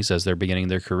 20s, as they're beginning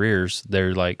their careers,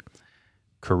 they're like,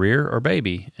 career or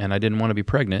baby? And I didn't want to be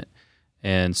pregnant.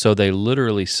 And so they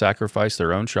literally sacrifice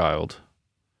their own child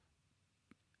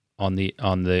on the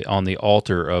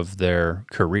altar of their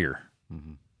career.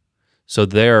 So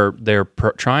they're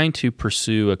trying to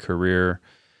pursue a career.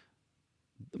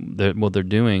 What they're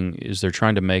doing is they're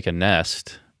trying to make a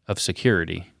nest of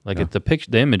security. Like the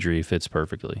imagery fits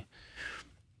perfectly.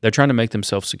 They're trying to make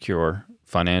themselves secure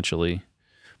financially,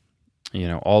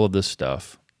 all of this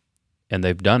stuff, and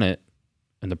they've done it,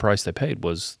 and the price they paid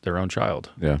was their own child.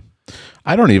 Yeah,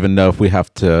 I don't even know if we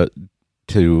have to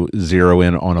zero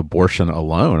in on abortion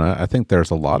alone. I think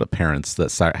there's a lot of parents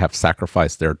that have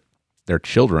sacrificed their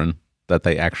children that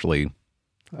they actually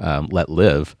let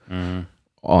live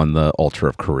on the altar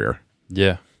of career.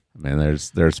 Yeah, I mean,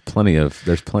 there's plenty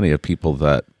of people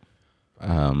that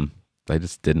they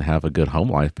just didn't have a good home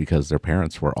life because their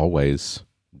parents were always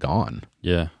gone.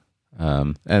 Yeah,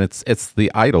 and it's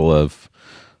the idol of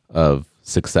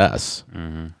success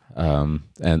and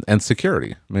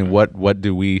security. I mean, what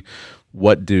do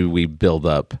we build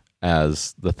up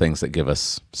as the things that give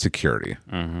us security?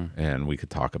 And we could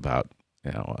talk about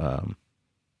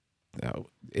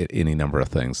any number of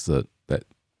things that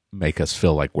make us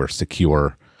feel like we're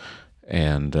secure,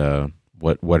 and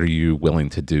what are you willing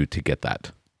to do to get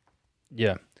that?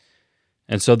 Yeah.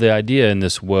 And so the idea in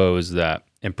this woe is that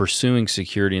in pursuing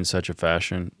security in such a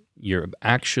fashion, you're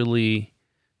actually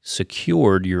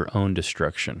secured your own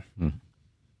destruction.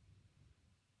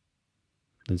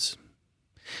 It's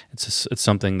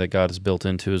something that God has built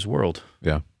into His world.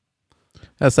 Yeah.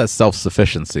 That's that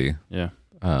self-sufficiency. Yeah.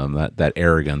 That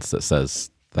arrogance that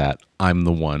says that I'm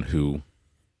the one who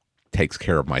takes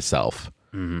care of myself.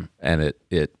 Mm-hmm. And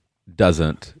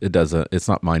it's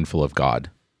not mindful of God.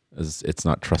 It's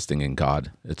not trusting in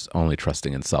God. It's only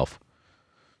trusting in self.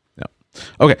 Yeah.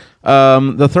 Okay.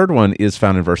 The third one is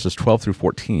found in verses 12 through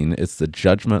 14. It's the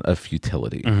judgment of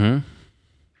futility. Mm-hmm.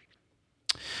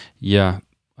 Yeah.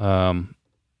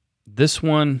 This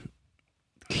one,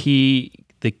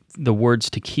 the words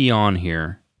to key on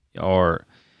here are,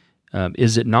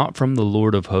 is it not from the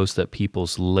Lord of hosts that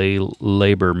peoples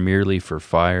labor merely for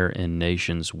fire and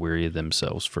nations weary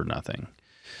themselves for nothing?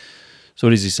 So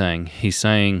what is he saying? He's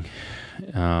saying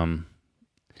the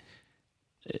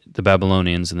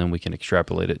Babylonians, and then we can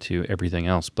extrapolate it to everything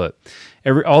else. But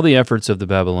all the efforts of the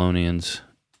Babylonians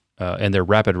and their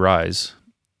rapid rise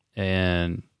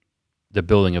and the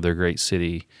building of their great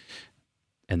city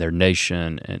and their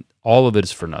nation, and all of it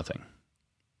is for nothing.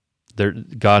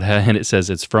 And it says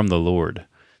it's from the Lord.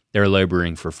 They're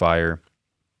laboring for fire.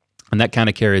 And that kind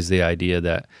of carries the idea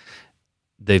that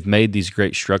they've made these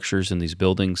great structures and these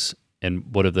buildings, and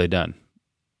what have they done?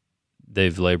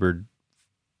 They've labored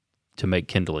to make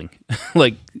kindling.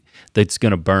 Like, that's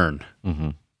going to burn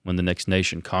when the next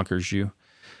nation conquers you.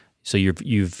 So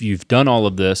you've done all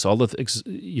of this,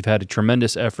 you've had a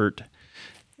tremendous effort,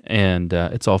 and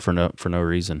it's all for no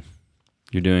reason.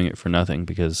 You're doing it for nothing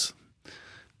because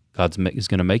God is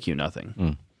going to make you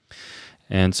nothing.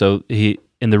 And so the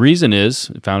reason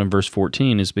is found in verse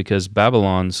 14 is because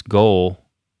Babylon's goal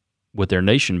with their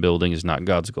nation building is not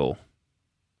God's goal.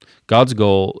 God's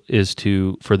goal is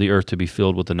for the earth to be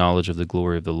filled with the knowledge of the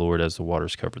glory of the Lord as the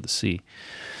waters cover the sea.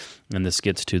 And this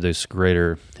gets to this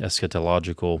greater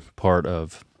eschatological part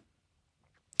of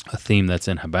a theme that's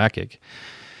in Habakkuk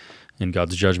and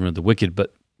God's judgment of the wicked.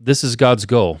 But this is God's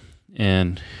goal.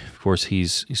 And of course,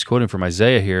 he's quoting from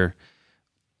Isaiah here.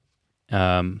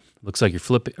 Looks like you're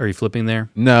flipping. Are you flipping there?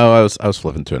 No, I was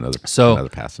flipping to another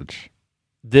passage.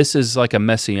 This is like a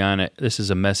messianic.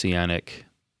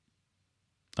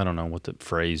 I don't know what the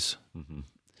phrase.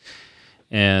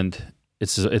 And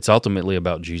it's ultimately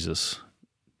about Jesus.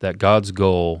 That God's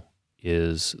goal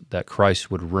is that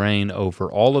Christ would reign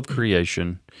over all of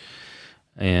creation,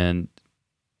 and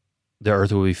the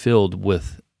earth will be filled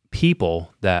with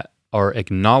people that are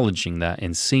acknowledging that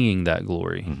and seeing that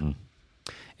glory.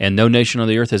 And no nation on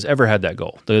the earth has ever had that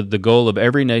goal. The goal of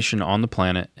every nation on the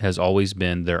planet has always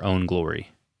been their own glory.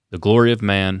 The glory of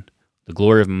man, the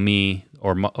glory of me,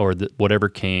 or whatever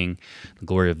king, the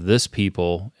glory of this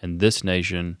people and this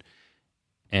nation.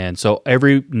 And so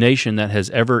every nation that has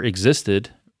ever existed,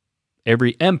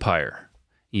 every empire,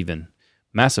 even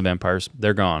massive empires,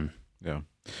 they're gone. Yeah.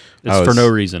 It's for no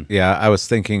reason. Yeah, I was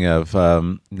thinking of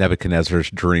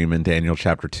Nebuchadnezzar's dream in Daniel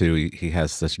chapter 2. He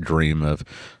has this dream of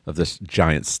this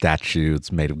giant statue.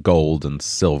 It's made of gold and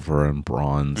silver and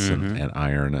bronze and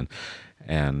iron.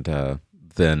 And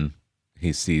then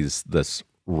he sees this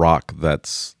rock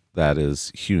that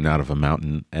is hewn out of a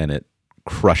mountain, and it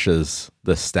crushes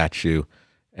the statue,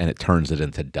 and it turns it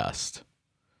into dust.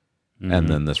 And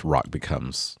then this rock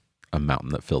becomes a mountain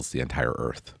that fills the entire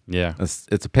earth. Yeah.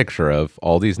 It's a picture of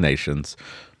all these nations.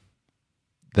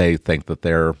 They think that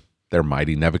they're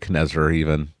mighty. Nebuchadnezzar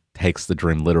even takes the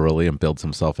dream literally and builds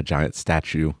himself a giant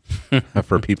statue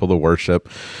for people to worship.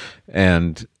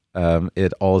 And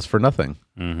it all is for nothing.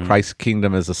 Christ's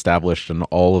kingdom is established, and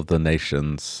all of the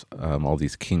nations, all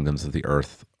these kingdoms of the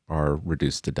earth are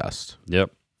reduced to dust.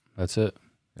 Yep. That's it.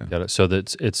 Yeah. Got it. So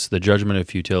it's the judgment of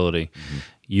futility.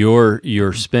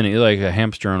 You're spinning like a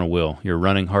hamster on a wheel. You're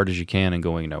running hard as you can and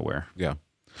going nowhere. Yeah.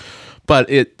 But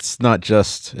it's not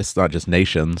just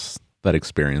nations that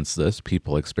experience this.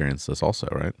 People experience this also,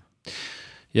 right?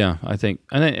 Yeah, I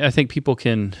think people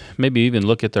can maybe even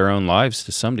look at their own lives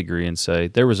to some degree and say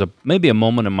there was maybe a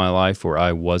moment in my life where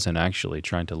I wasn't actually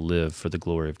trying to live for the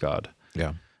glory of God.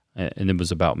 Yeah. And it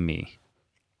was about me.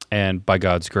 And by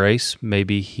God's grace,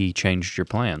 maybe He changed your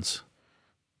plans,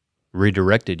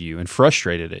 redirected you, and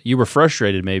frustrated it. You were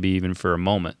frustrated maybe even for a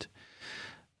moment,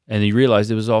 and you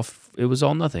realized it was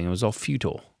all nothing. It was all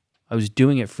futile. I was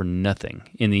doing it for nothing.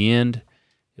 In the end,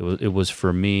 it was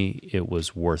for me. It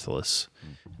was worthless.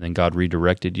 And then God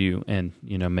redirected you, and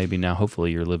maybe now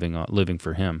hopefully you're living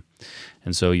for Him.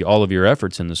 And so all of your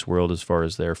efforts in this world, as far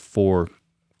as they're for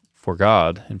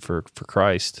God and for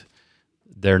Christ,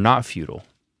 they're not futile.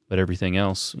 But everything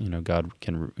else, God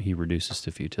He reduces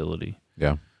to futility.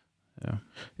 Yeah.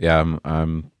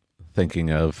 I'm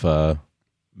thinking of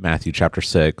Matthew chapter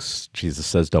 6. Jesus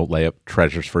says, "Don't lay up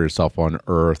treasures for yourself on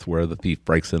earth, where the thief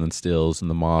breaks in and steals, and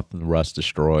the moth and the rust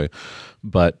destroy,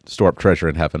 but store up treasure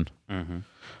in heaven." Mm-hmm.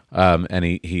 And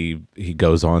he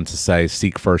goes on to say,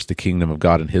 "Seek first the kingdom of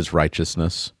God and His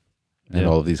righteousness, and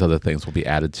all of these other things will be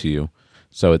added to you."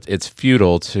 So it's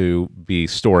futile to be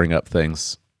storing up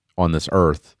things on this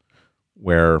earth,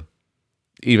 where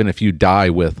even if you die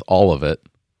with all of it,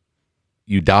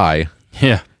 you die.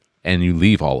 Yeah. And you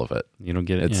leave all of it. You don't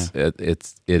get it.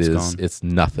 It's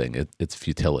nothing. It's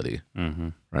futility, Mm-hmm.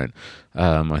 right?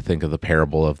 I think of the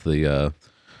parable of the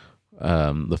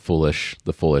foolish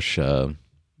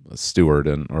steward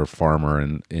or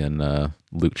farmer in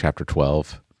Luke chapter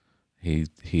 12.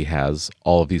 He has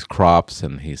all of these crops,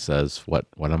 and he says, "What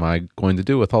am I going to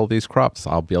do with all these crops?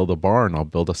 I'll build a barn. I'll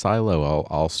build a silo.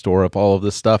 I'll store up all of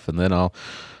this stuff, and then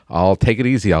I'll take it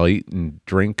easy. I'll eat and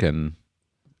drink and."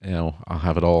 I'll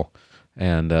have it all.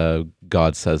 And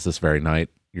God says this very night,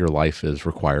 your life is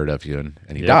required of you,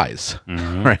 and he dies,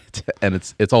 right? And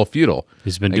it's all futile.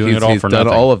 He's been doing it all for nothing.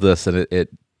 He's done all of this, and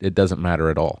it doesn't matter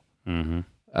at all. Mm-hmm.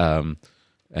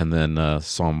 And then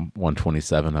Psalm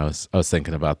 127, I was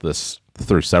thinking about this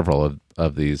through several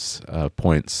of these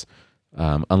points.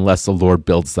 Unless the Lord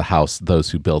builds the house,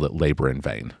 those who build it labor in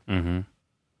vain. Mm-hmm.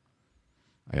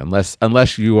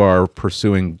 Unless you are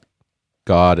pursuing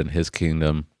God and His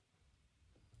kingdom,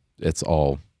 it's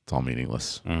all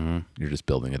meaningless. Mm-hmm. You're just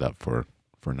building it up for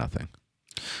nothing.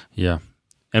 Yeah.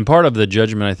 And part of the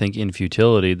judgment, I think, in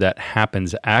futility that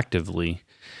happens actively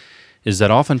is that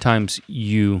oftentimes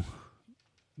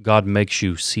God makes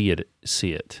you see it.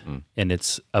 And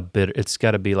it's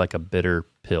got to be like a bitter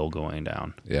pill going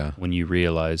down. Yeah. When you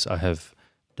realize I have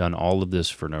done all of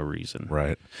this for no reason.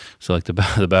 Right. So like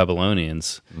the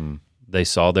Babylonians, they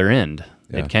saw their end.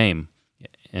 Yeah. It came.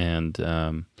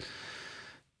 And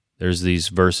there's these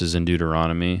verses in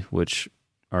Deuteronomy which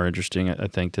are interesting, I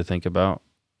think, to think about.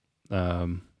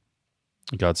 God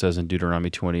says in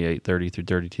Deuteronomy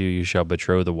 28:30-32, "You shall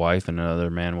betroth the wife, and another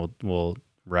man will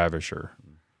ravish her."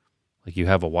 Like you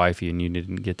have a wife and you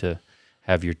didn't get to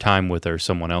have your time with her,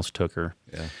 someone else took her.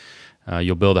 Yeah.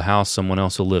 You'll build a house, someone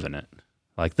else will live in it.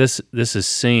 Like this is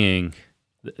seeing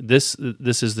this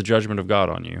is the judgment of God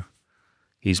on you.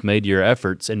 He's made your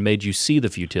efforts and made you see the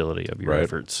futility of your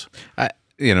efforts.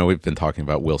 We've been talking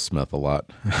about Will Smith a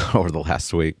lot over the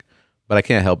last week, but I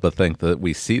can't help but think that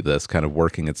we see this kind of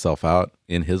working itself out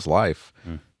in his life.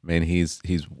 I mean, he's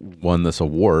won this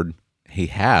award. He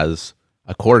has,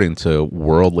 according to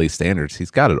worldly standards,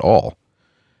 he's got it all.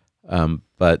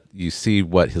 But you see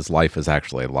what his life is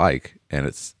actually like,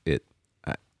 and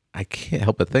I can't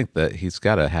help but think that he's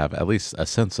got to have at least a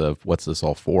sense of what's this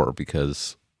all for,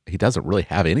 because he doesn't really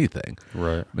have anything.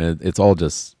 Right. I mean, it's all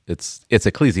just it's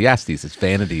Ecclesiastes. It's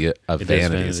vanity of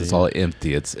vanities. It's all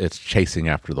empty. It's chasing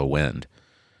after the wind.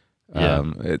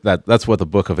 Yeah. That's what the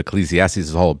book of Ecclesiastes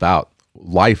is all about.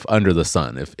 Life under the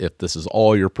sun. If this is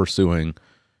all you're pursuing,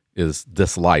 is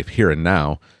this life here and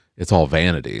now, it's all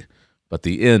vanity. But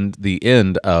the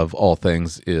end of all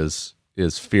things is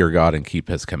fear God and keep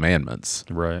His commandments.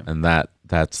 Right. And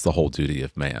that's the whole duty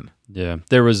of man. Yeah.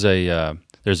 There's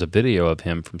a video of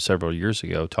him from several years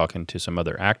ago talking to some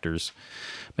other actors.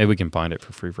 Maybe we can find it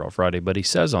for Free For All Friday. But he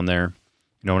says on there,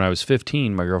 when I was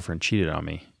 15, my girlfriend cheated on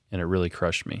me, and it really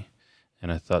crushed me.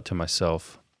 And I thought to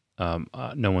myself,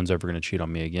 no one's ever going to cheat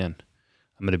on me again.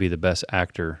 I'm going to be the best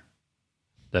actor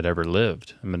that ever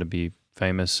lived. I'm going to be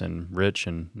famous and rich,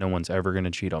 and no one's ever going to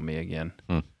cheat on me again.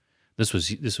 This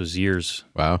was years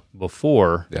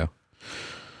before. Yeah.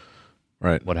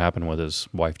 Right. What happened with his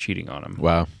wife cheating on him.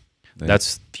 Wow.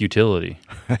 That's futility.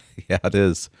 Yeah, it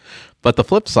is. But the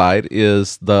flip side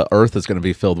is the earth is going to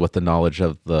be filled with the knowledge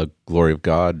of the glory of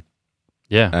God.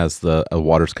 Yeah. As the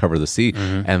waters cover the sea.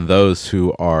 And those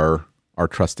who are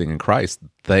trusting in Christ,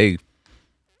 they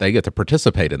get to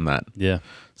participate in that. Yeah.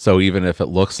 So even if it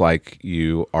looks like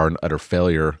you are an utter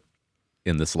failure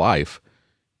in this life,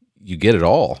 you get it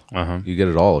all. You get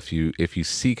it all if you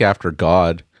seek after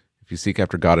God,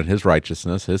 and His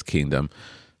righteousness, His kingdom,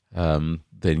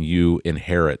 then you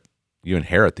inherit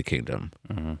the kingdom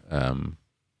on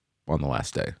the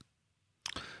last day,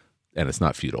 and it's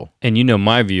not futile. And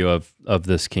my view of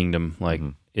this kingdom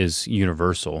is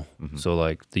universal. So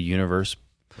like the universe,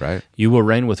 right? You will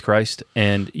reign with Christ,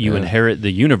 and you inherit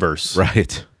the universe,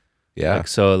 right? Yeah.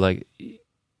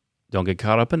 Don't get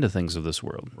caught up into things of this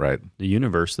world, right? The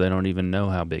universe, they don't even know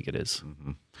how big it is.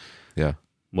 Yeah.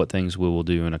 What things we will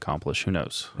do and accomplish, who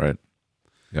knows? Right.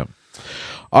 Yep.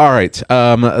 All right.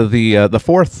 The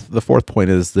fourth point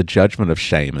is the judgment of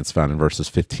shame. It's found in verses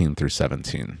 15 through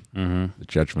 17. The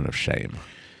judgment of shame.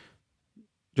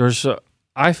 George, so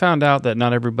I found out that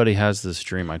not everybody has this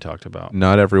dream I talked about.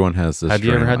 Not everyone has this Have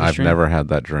dream. you ever had this I've dream? never had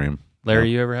that dream. Larry, No.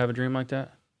 you ever have a dream like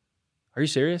that? Are you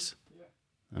serious? Yeah.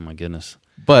 Oh my goodness.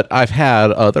 But I've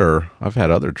had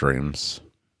other dreams.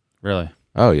 Really?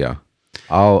 Oh yeah.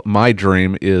 My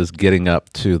dream is getting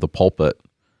up to the pulpit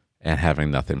and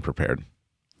having nothing prepared.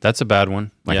 That's a bad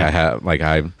one.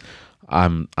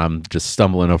 I'm just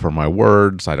stumbling over my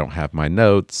words. I don't have my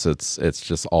notes. It's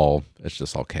just all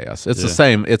chaos. It's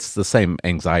the same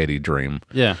anxiety dream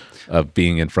Yeah. of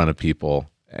being in front of people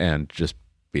and just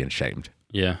being shamed.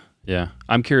 Yeah. Yeah.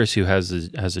 I'm curious who has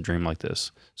a dream like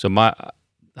this. So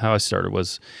how I started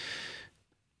was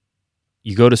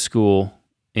you go to school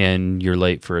and you're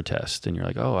late for a test and you're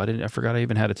like, "Oh, I forgot I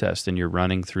even had a test." And you're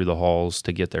running through the halls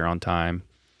to get there on time.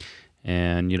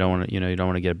 And you don't want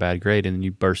to get a bad grade, and then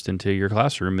you burst into your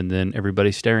classroom, and then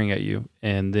everybody's staring at you,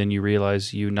 and then you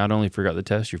realize you not only forgot the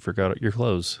test, you forgot your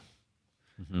clothes,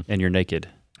 and you're naked.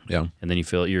 Yeah, and then you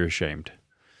feel you're ashamed.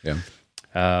 yeah.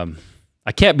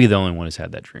 I can't be the only one who's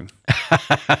had that dream.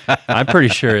 I'm pretty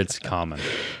sure it's common.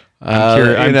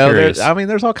 I'm curious.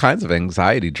 There's all kinds of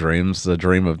anxiety dreams. The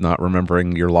dream of not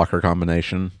remembering your locker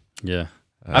combination. Yeah,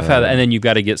 I've had that, and then you've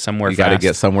got to get somewhere. You got to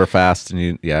get somewhere fast,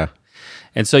 and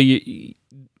And so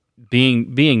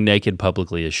being naked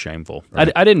publicly is shameful.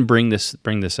 Right. I didn't bring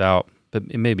this out, but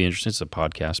it may be interesting. It's a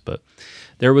podcast, but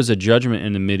there was a judgment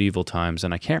in the medieval times,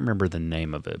 and I can't remember the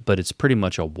name of it, but it's pretty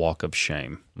much a walk of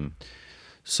shame.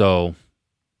 So,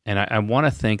 and I want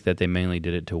to think that they mainly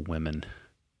did it to women.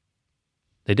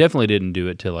 They definitely didn't do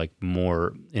it to like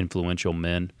more influential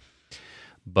men,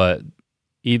 but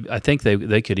I think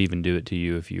they could even do it to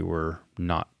you if you were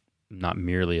not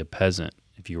merely a peasant.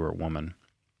 If you were a woman,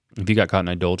 if you got caught in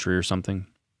adultery or something,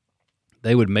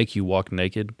 they would make you walk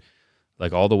naked,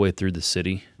 like all the way through the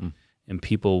city, and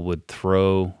people would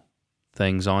throw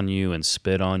things on you and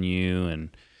spit on you.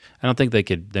 And I don't think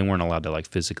they weren't allowed to like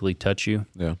physically touch you,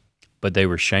 but they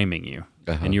were shaming you,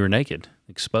 and you were naked,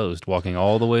 exposed, walking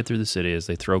all the way through the city as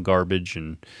they throw garbage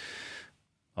and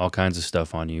all kinds of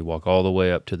stuff on you, walk all the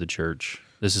way up to the church.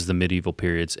 This is the medieval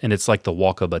periods, and it's like the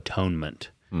walk of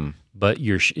atonement. But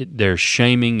they're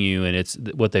shaming you, and it's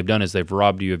what they've done is they've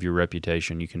robbed you of your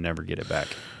reputation. You can never get it back.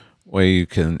 Well, you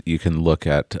can look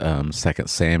at 2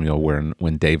 Samuel,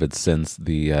 when David sends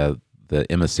the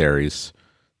emissaries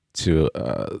to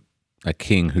a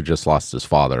king who just lost his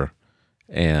father,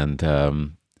 and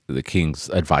the king's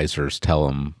advisors tell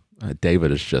him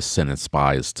David has just sent his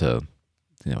spies to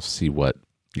see what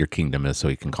your kingdom is so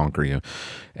he can conquer you,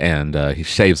 and he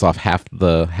shaves off half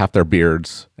their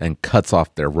beards and cuts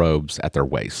off their robes at their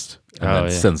waist and then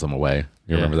sends them away.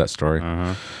 You remember that story?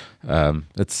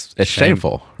 It's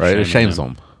shameful, right? It shames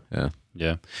them.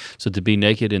 Yeah. So to be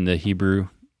naked in the Hebrew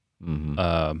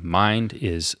mind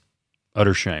is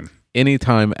utter shame.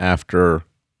 Anytime after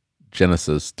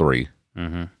Genesis 3,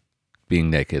 being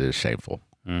naked is shameful.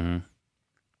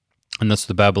 And that's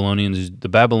the Babylonians. The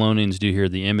Babylonians do here.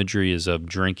 The imagery is of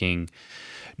drinking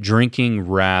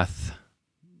wrath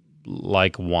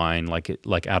like wine,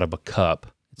 like out of a cup.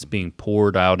 It's being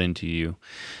poured out into you,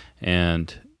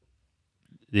 and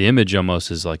the image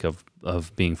almost is like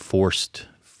of being force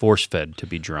fed to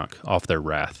be drunk off their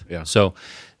wrath. Yeah. So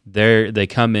they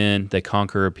come in, they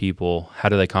conquer a people. How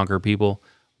do they conquer people?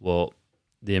 Well,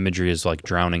 the imagery is like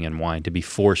drowning in wine, to be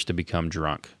forced to become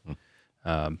drunk.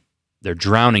 They're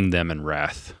drowning them in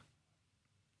wrath,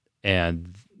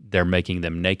 and they're making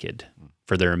them naked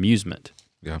for their amusement.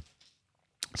 Yeah.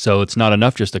 So it's not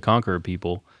enough just to conquer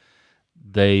people.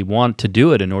 They want to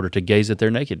do it in order to gaze at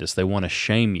their nakedness. They want to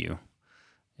shame you.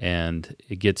 And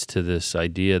it gets to this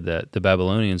idea that the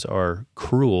Babylonians are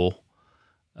cruel.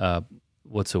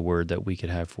 What's a word that we could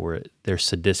have for it? They're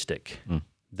sadistic.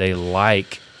 They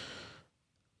like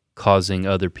causing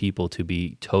other people to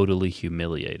be totally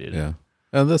humiliated. Yeah.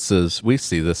 And we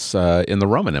see this in the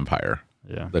Roman Empire.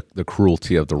 Yeah. The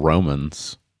cruelty of the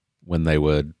Romans when they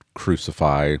would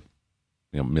crucify,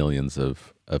 millions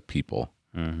of people.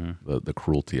 The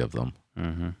cruelty of them.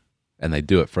 And they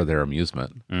do it for their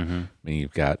amusement. I mean,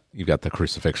 you've got the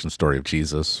crucifixion story of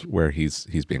Jesus where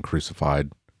he's being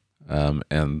crucified,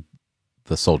 and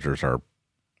the soldiers are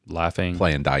laughing,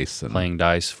 playing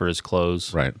dice for his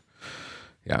clothes. Right.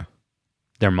 Yeah.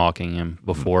 They're mocking him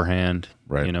beforehand.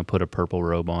 Right. Put a purple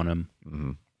robe on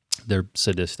him. They're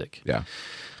sadistic. Yeah.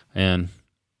 And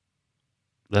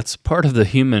that's part of the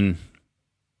human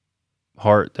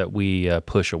heart that we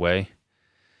push away.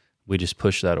 We just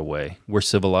push that away. We're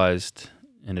civilized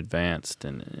and advanced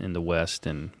in the West,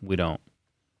 and we don't.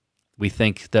 We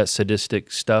think that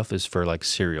sadistic stuff is for like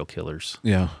serial killers.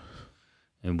 Yeah.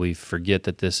 and we forget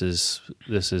that this is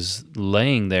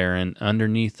laying there and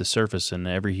underneath the surface in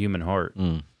every human heart.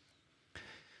 Mm.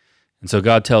 And so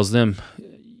God tells them,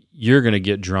 "You're going to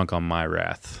get drunk on my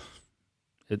wrath.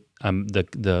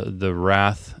 The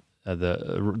wrath,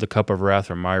 the cup of wrath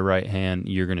from my right hand.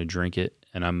 You're going to drink it,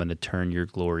 and I'm going to turn your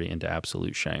glory into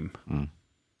absolute shame." Mm.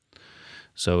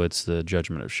 So it's the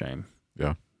judgment of shame.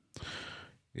 Yeah.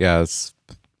 Yeah, it's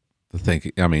the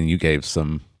thing. I mean, you gave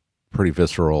some pretty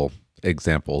visceral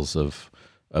examples of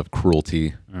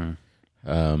cruelty. Mm.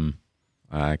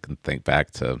 I can think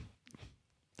back to,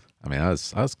 I mean, I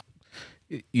was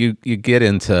you get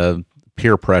into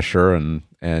peer pressure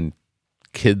and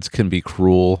kids can be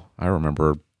cruel. I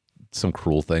remember some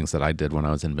cruel things that I did when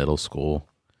I was in middle school.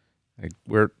 Like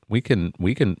we can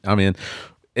I mean,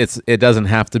 it doesn't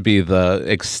have to be the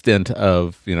extent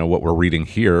of, what we're reading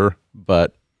here,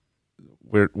 but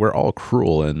we're all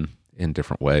cruel in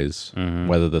different ways, Mm-hmm.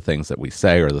 whether the things that we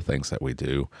say or the things that we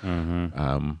do.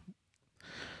 Mm-hmm.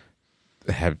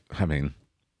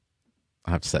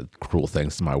 I've said cruel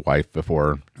things to my wife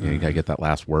before. You gotta get that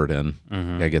last word in.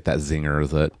 Mm-hmm. You gotta get that zinger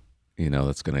that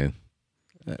that's gonna.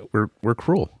 We're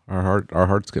cruel. Our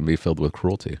hearts can be filled with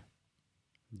cruelty.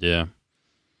 Yeah.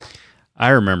 I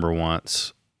remember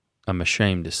once, I'm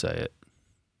ashamed to say it,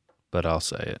 but I'll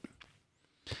say it.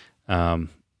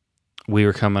 We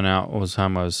were coming out, it was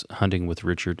time I was hunting with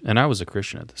Richard, and I was a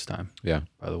Christian at this time. Yeah.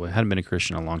 By the way, I hadn't been a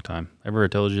Christian in a long time. Ever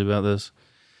told you about this?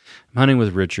 I'm hunting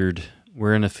with Richard.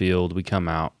 We're in a field. We come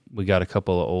out. We got a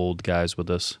couple of old guys with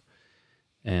us,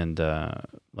 and one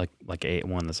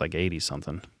that's like 80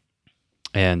 something.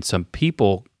 And some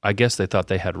people, I guess they thought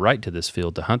they had right to this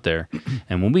field to hunt there.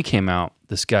 And when we came out,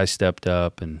 this guy stepped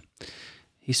up and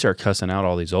he started cussing out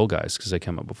all these old guys because they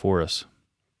come up before us.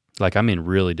 Like, I mean,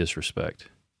 really disrespect,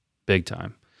 big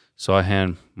time. So I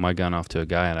hand my gun off to a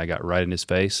guy and I got right in his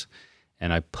face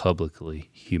and I publicly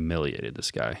humiliated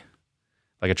this guy.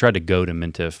 Like, I tried to goad him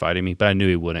into fighting me, but I knew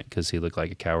he wouldn't because he looked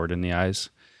like a coward in the eyes.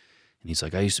 And he's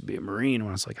like, "I used to be a Marine." And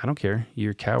I was like, "I don't care.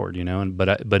 You're a coward,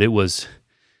 But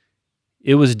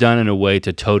it was done in a way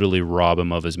to totally rob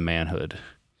him of his manhood.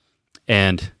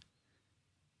 And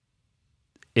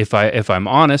if I'm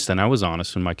honest, and I was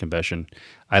honest in my confession,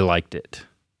 I liked it.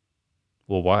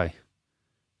 Well, why?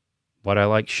 Why'd I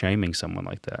like shaming someone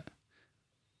like that?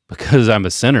 Because I'm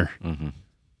a sinner. Mm-hmm.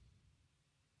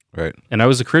 Right. And I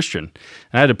was a Christian. And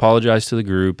I had to apologize to the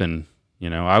group, and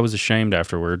I was ashamed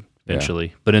afterward, eventually.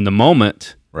 Yeah. But in the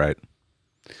moment, right,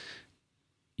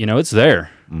 it's there.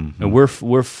 Mm-hmm. And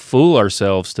we're fool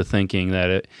ourselves to thinking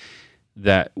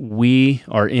that we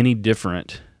are any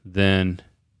different than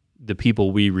the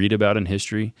people we read about in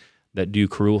history that do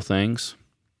cruel things.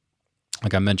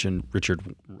 Like I mentioned,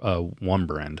 Richard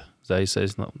Wurmbrand. Is that how you say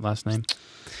his last name?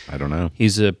 I don't know.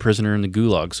 He's a prisoner in the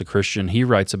gulags, a Christian. He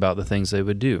writes about the things they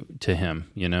would do to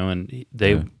him, and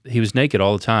he was naked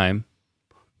all the time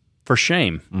for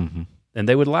shame. Mm-hmm. And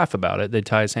they would laugh about it. They'd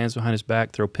tie his hands behind his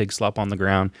back, throw pig slop on the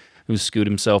ground, he would scoot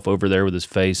himself over there with his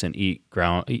face and eat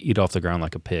off the ground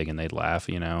like a pig, and they'd laugh,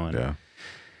 And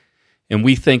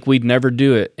we think we'd never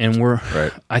do it, and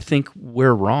I think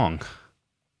we're wrong.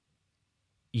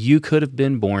 You could have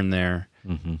been born there.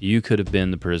 Mm-hmm. You could have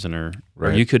been the prisoner,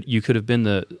 right. Or you could have been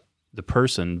the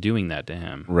person doing that to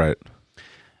him, right?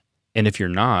 And if you're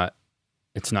not,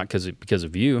 it's not because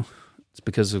of you. It's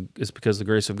because of the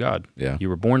grace of God. Yeah. You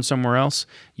were born somewhere else.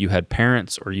 You had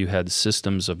parents or you had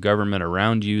systems of government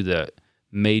around you that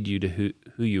made you to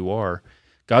who you are.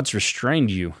 God's restrained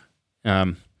you,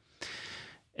 and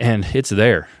it's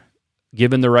there.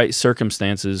 Given the right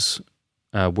circumstances,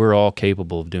 we're all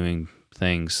capable of doing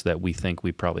things that we think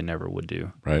we probably never would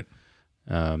do. Right.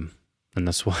 And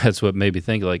that's what made me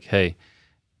think, like, hey,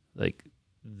 like,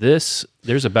 there's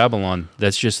a Babylon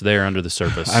that's just there under the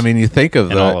surface. I mean, you think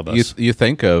of all of us. You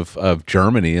think of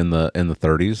Germany in the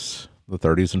 30s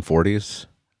and 40s.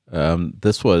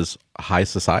 This was high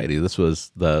society. This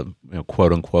was the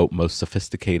quote unquote most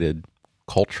sophisticated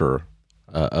culture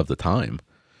of the time,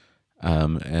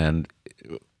 and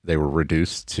they were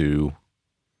reduced to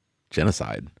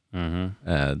genocide,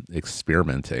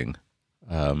 experimenting.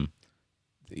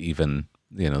 Even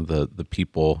the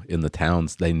people in the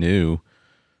towns, they knew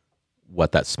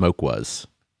what that smoke was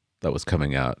that was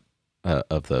coming out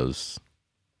of those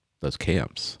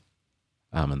camps,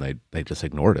 and they just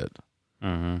ignored it.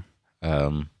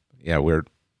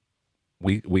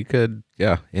 We could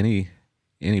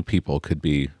any people could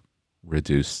be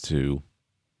reduced to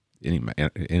any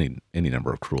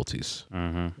number of cruelties.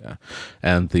 Yeah,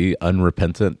 and the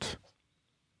unrepentant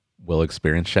will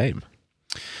experience shame.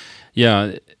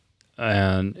 Yeah,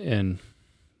 and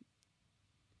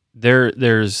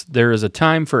there is a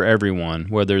time for everyone,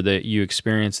 whether that you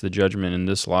experience the judgment in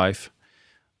this life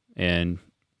and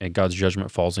God's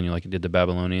judgment falls on you like it did the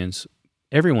Babylonians.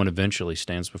 Everyone eventually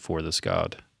stands before this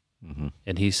God. Mm-hmm.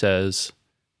 And he says,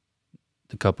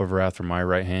 the cup of wrath from my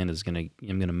right hand I'm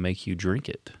going to make you drink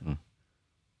it. Mm.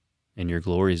 And your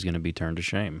glory is going to be turned to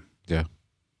shame. Yeah.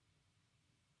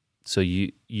 So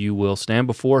you will stand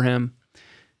before him.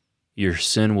 Your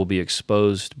sin will be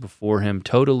exposed before him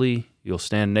totally. You'll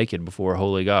stand naked before a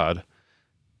holy God,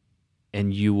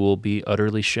 and you will be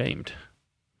utterly shamed.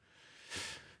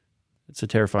 It's a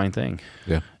terrifying thing.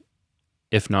 Yeah.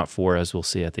 If not for, as we'll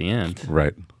see at the end,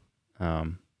 Right.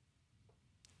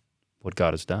 what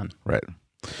God has done. Right.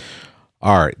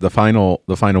 All right. The final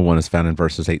one is found in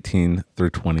verses 18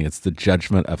 through 20. It's the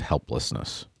judgment of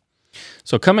helplessness.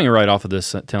 So coming right off of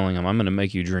this, telling him, I'm going to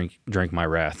make you drink my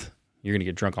wrath. You're going to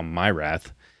get drunk on my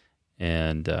wrath.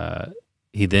 And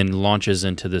he then launches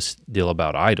into this deal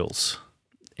about idols.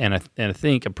 And I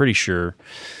think, I'm pretty sure,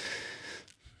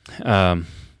 I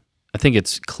think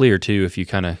it's clear too, if you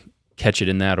kind of catch it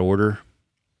in that order,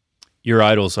 your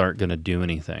idols aren't going to do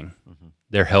anything. Mm-hmm.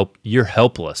 You're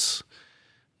helpless,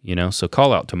 so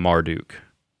call out to Marduk.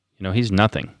 He's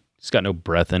nothing. He's got no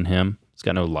breath in him. He's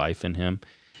got no life in him.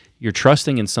 You're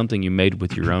trusting in something you made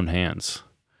with your own hands.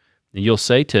 And you'll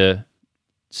say to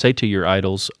your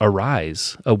idols,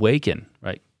 arise, awaken,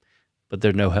 right? But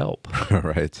there's no help.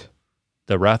 Right.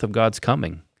 The wrath of God's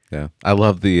coming. Yeah. I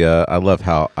love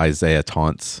how Isaiah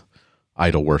taunts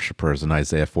idol worshipers in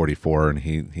Isaiah 44, and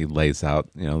he lays out,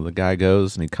 the guy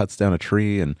goes and he cuts down a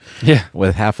tree, and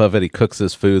with half of it he cooks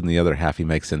his food, and the other half he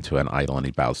makes into an idol and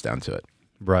he bows down to it.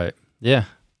 Right. Yeah.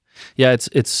 Yeah,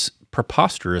 it's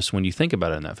preposterous when you think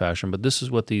about it in that fashion, but this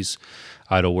is what these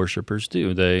idol worshipers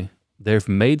do. They've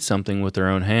made something with their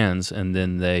own hands, and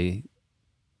then they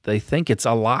think it's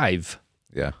alive.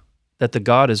 Yeah. That the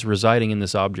God is residing in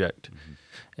this object,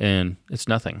 and it's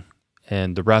nothing.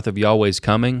 And the wrath of Yahweh is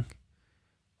coming.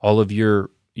 All of your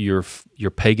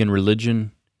pagan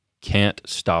religion can't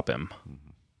stop him.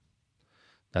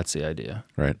 That's the idea.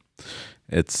 Right.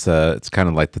 It's kind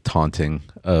of like the taunting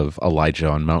of Elijah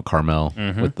on Mount Carmel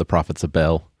with the prophets of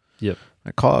Baal. Yep.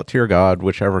 I call out to your God,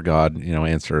 whichever God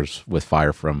answers with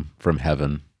fire from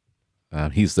heaven.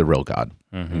 He's the real God.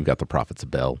 Mm-hmm. You've got the prophets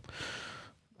of Baal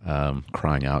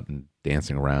crying out and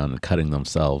dancing around and cutting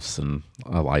themselves, and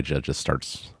Elijah just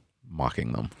starts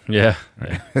mocking them. Yeah.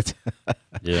 Right?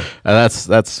 Yeah. And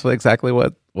that's exactly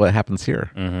what happens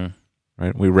here. Mm-hmm.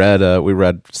 Right? We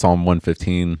read Psalm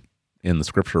 115 in the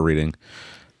scripture reading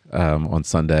on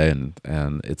Sunday,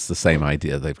 and it's the same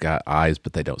idea. They've got eyes,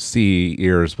 but they don't see;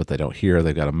 ears, but they don't hear;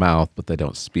 they've got a mouth, but they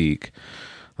don't speak.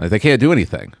 Like, they can't do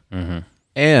anything. Mm-hmm.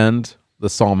 And the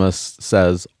psalmist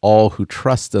says, "All who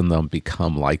trust in them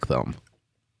become like them."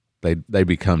 They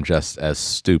become just as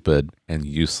stupid and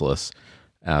useless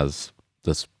as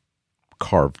this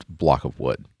carved block of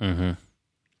wood. Mm-hmm.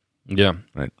 Yeah.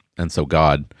 Right. And so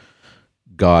God,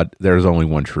 there's only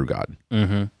one true God.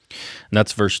 Mm-hmm. And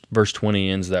that's verse 20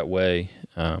 ends that way.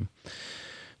 The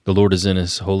Lord is in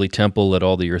his holy temple. Let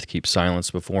all the earth keep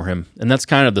silence before him. And that's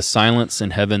kind of the silence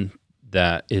in heaven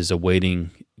that is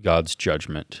awaiting God's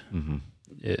judgment. Mm-hmm.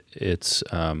 It's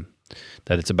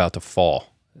that it's about to fall.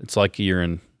 It's like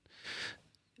the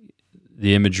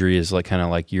imagery is like kind of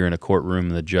like you're in a courtroom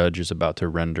and the judge is about to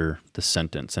render the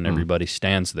sentence, and everybody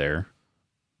stands there,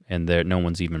 and no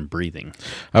one's even breathing.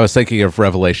 I was thinking of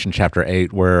Revelation chapter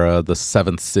 8, where the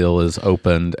seventh seal is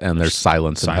opened and there's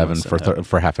silence in heaven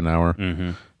for half an hour.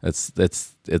 Mm-hmm. It's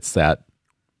that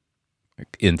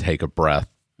intake of breath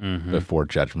before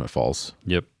judgment falls.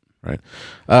 Yep. Right.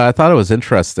 I thought it was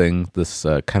interesting, this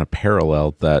kind of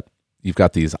parallel that you've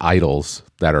got these idols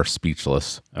that are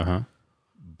speechless. Uh-huh.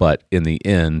 But in the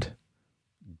end,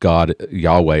 God,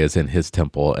 Yahweh, is in his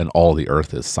temple, and all the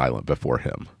earth is silent before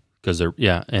him.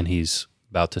 And he's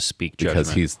about to speak judgment.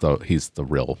 Because he's the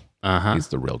real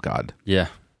God. Yeah.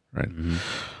 Right. Mm-hmm.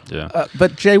 Yeah.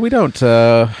 But Jay, we don't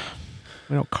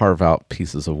carve out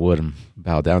pieces of wood and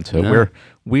bow down to it. No.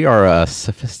 We are a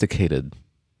sophisticated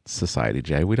society,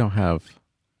 Jay. We don't have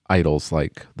idols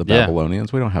like the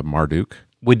Babylonians. We don't have Marduk.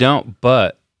 We don't,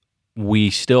 but we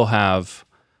still have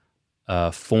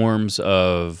forms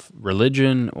of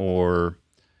religion or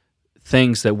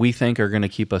things that we think are going to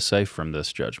keep us safe from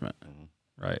this judgment,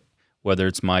 right? Whether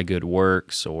it's my good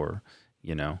works or,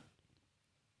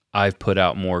 I've put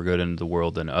out more good into the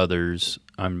world than others,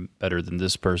 I'm better than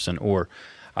this person, or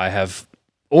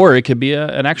it could be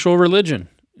an actual religion.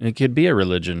 It could be a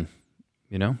religion,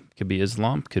 it could be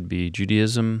Islam, could be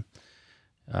Judaism,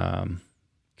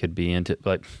 could be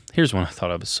here's one I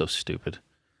thought of was so stupid.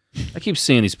 I keep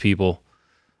seeing these people.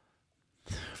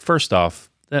 First off,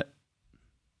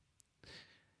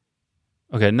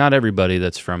 not everybody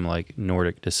that's from like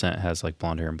Nordic descent has like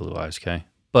blonde hair and blue eyes, okay?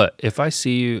 But if I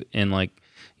see you and like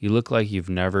you look like you've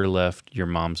never left your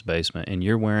mom's basement and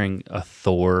you're wearing a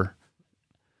Thor,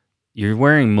 you're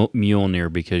wearing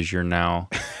Mjolnir because you're now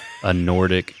a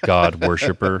Nordic god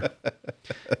worshiper.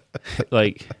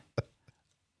 Like,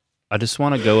 I just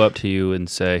want to go up to you and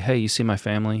say, hey, you see my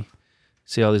family?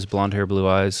 See all these blonde hair, blue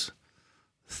eyes?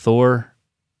 Thor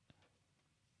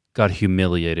got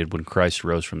humiliated when Christ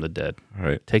rose from the dead.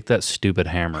 Right. Take that stupid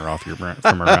hammer off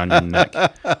from around your neck.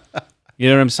 You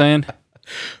know what I'm saying?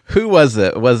 Who was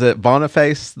it? Was it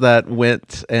Boniface that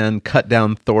went and cut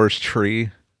down Thor's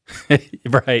tree?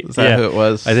 Right. Is that who it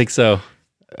was? I think so.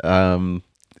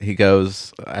 He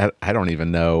goes, I don't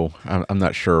even know. I'm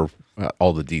not sure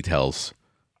all the details,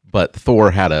 but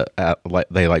Thor had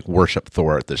they like worship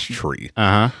Thor at this tree.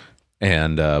 Uh-huh.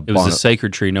 And it was a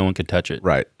sacred tree. No one could touch it.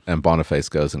 Right. And Boniface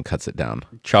goes and cuts it down.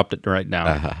 Chopped it right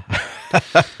down.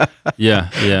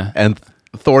 Yeah. And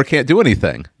Thor can't do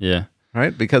anything. Yeah.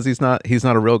 Right? Because he's not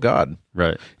a real god.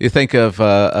 Right. You think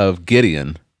of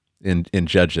Gideon in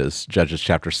Judges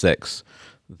chapter 6,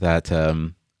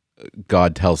 that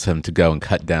God tells him to go and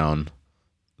cut down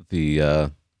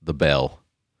the Baal.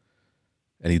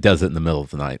 And he does it in the middle of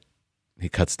the night. He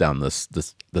cuts down this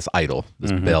idol,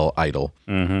 this Baal idol,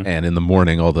 and in the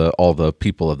morning, all the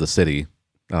people of the city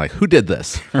are like, "Who did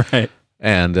this?" Right.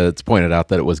 And it's pointed out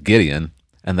that it was Gideon,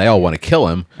 and they all want to kill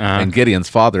him. And Gideon's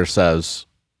father says,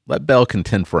 "Let Baal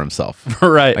contend for himself."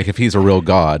 Right. Like if he's a real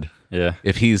god, yeah.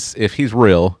 If he's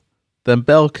real, then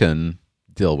Baal can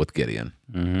deal with Gideon,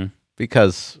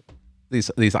 because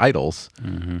these idols.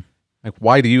 Like,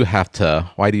 why do you have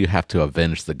to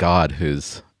avenge the god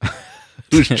whose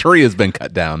tree has been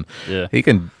cut down? Yeah.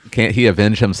 Can't he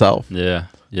avenge himself? Yeah.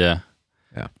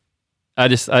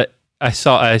 I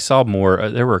saw more.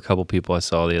 There were a couple people I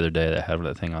saw the other day that had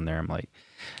that thing on there. I'm like,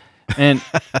 and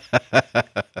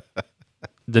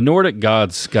the Nordic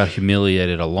gods got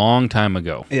humiliated a long time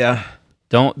ago. Yeah.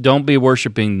 Don't be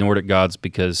worshiping Nordic gods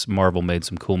because Marvel made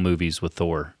some cool movies with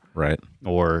Thor. Right.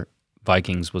 Or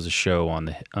Vikings was a show on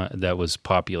the that was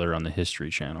popular on the History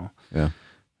Channel. Yeah.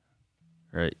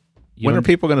 Right. When are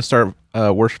people going to start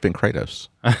worshiping Kratos?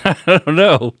 I don't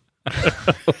know.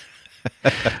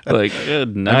 Like,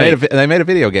 good night. They made a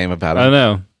video game about it.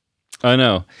 I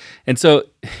know. And so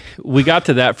we got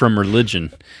to that from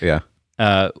religion. Yeah.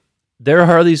 There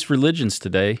are these religions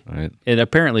today, right. And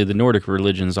apparently the Nordic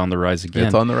religion's on the rise again.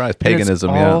 It's on the rise. Paganism,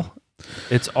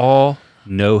 It's all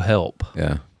no help.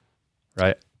 Yeah.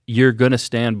 Right? You're going to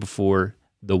stand before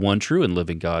the one true and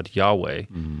living God, Yahweh,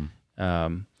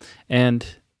 and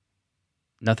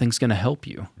nothing's going to help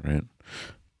you. Right.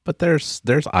 But there's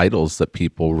idols that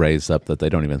people raise up that they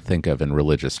don't even think of in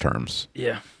religious terms.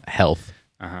 Yeah. Health.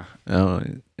 Uh-huh.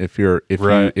 If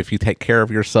you take care of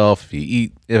yourself, if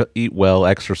you eat well,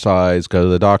 exercise, go to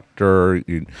the doctor,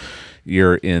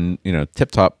 you're in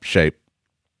tip-top shape,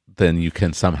 then you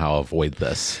can somehow avoid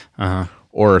this. Uh-huh.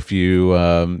 Or if you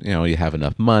you have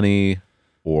enough money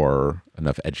or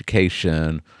enough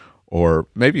education, or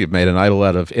maybe you've made an idol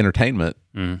out of entertainment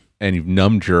and you've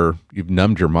numbed your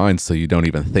mind so you don't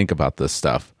even think about this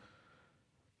stuff.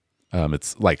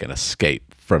 It's like an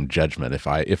escape from judgment. If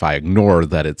I ignore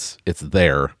that it's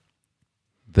there,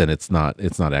 then it's not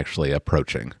actually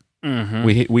approaching.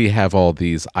 We have all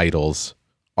these idols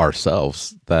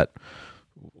ourselves that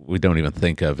we don't even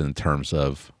think of in terms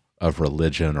of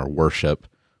religion or worship,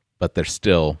 but they're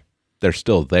still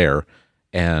there,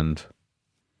 and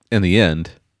in the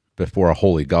end, before a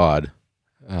holy God,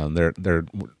 we're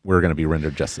going to be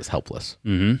rendered just as helpless.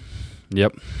 Mm-hmm.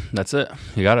 Yep, that's it.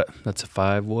 You got it. That's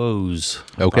 5 woes.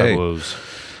 Okay. 5 woes.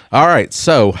 All right.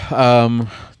 So, how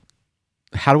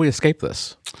do we escape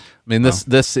this? I mean, this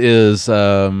is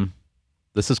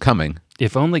coming.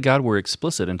 If only God were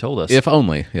explicit and told us. If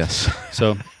only, yes.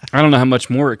 So I don't know how much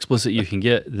more explicit you can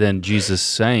get than Jesus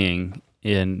saying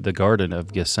in the Garden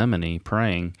of Gethsemane,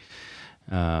 praying,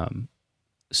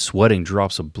 sweating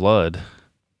drops of blood,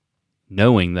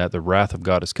 knowing that the wrath of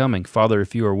God is coming. Father,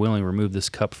 if you are willing, remove this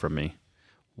cup from me.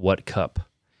 What cup?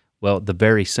 Well, the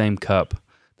very same cup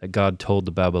that God told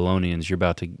the Babylonians, you're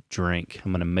about to drink.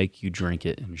 I'm going to make you drink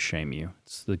it and shame you.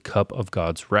 It's the cup of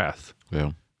God's wrath.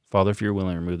 Yeah. Father, if you're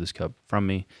willing, remove this cup from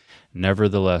me.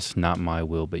 Nevertheless, not my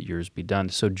will, but yours be done.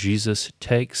 So Jesus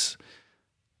takes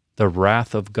the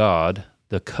wrath of God,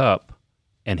 the cup,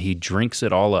 and he drinks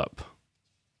it all up.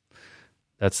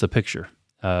 That's the picture.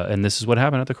 And this is what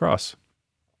happened at the cross.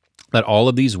 That all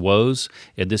of these woes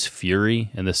and this fury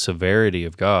and the severity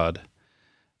of God,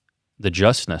 the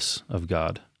justness of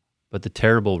God, but the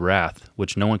terrible wrath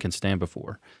which no one can stand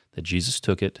before, that Jesus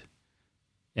took it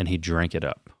and he drank it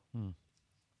up.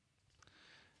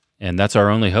 And that's our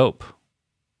only hope.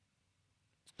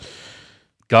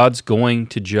 God's going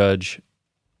to judge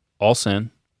all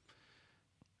sin.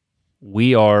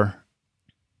 We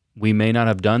may not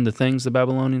have done the things the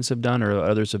Babylonians have done or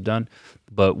others have done,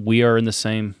 but we're in the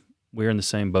same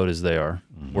boat as they are.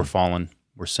 Mm-hmm. We're fallen,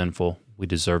 we're sinful, we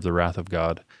deserve the wrath of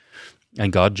God.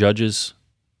 And God judges.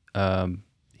 There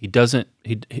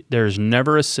is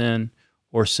never a sin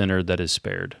or sinner that is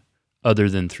spared other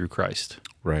than through Christ.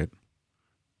 Right.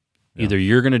 Yeah. Either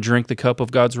you're going to drink the cup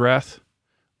of God's wrath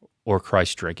or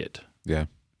Christ drink it. Yeah.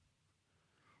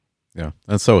 Yeah.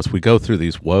 And so as we go through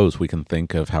these woes, we can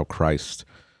think of how Christ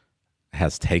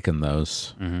has taken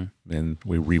those, and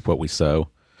we reap what we sow.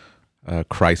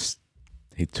 Christ,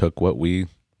 he took what we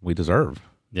deserve.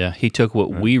 Yeah, he took what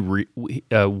we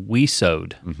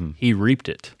sowed. Mm-hmm. He reaped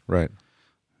it. Right.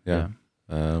 Yeah.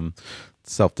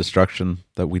 Self-destruction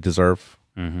that we deserve.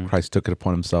 Mm-hmm. Christ took it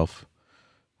upon himself.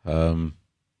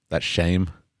 That shame.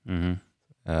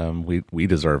 Mm-hmm. We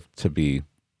deserve to be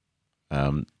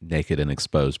naked and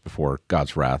exposed before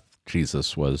God's wrath.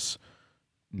 Jesus was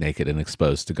naked and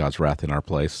exposed to God's wrath in our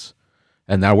place,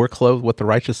 and now we're clothed with the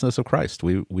righteousness of Christ.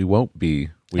 We won't be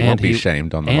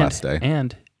shamed on the last day.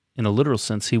 And in a literal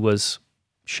sense, he was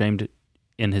shamed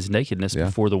in his nakedness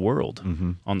before the world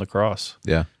on the cross.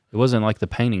 Yeah, it wasn't like the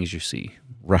paintings you see.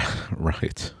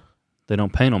 Right. They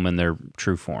don't paint them in their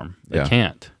true form. They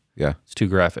can't. Yeah, it's too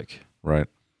graphic. Right.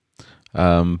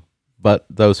 But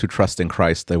those who trust in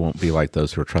Christ, they won't be like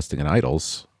those who are trusting in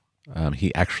idols.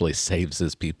 He actually saves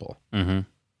his people. Mm-hmm.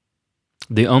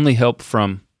 The only help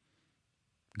from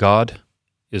God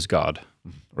is God.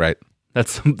 Right.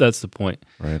 That's the point.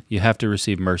 Right. You have to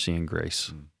receive mercy and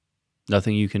grace.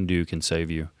 Nothing you can do can save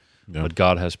you, but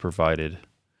God has provided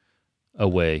a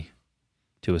way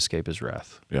to escape his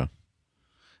wrath. Yeah.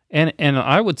 And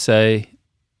I would say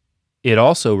it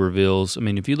also reveals,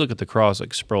 if you look at the cross,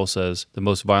 like Sproul says, the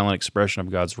most violent expression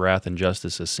of God's wrath and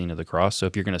justice is seen at the cross. So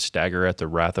if you're going to stagger at the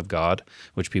wrath of God,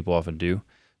 which people often do,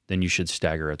 then you should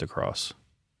stagger at the cross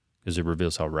because it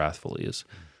reveals how wrathful he is.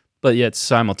 But yet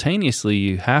simultaneously,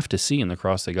 you have to see in the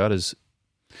cross that God is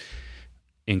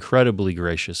incredibly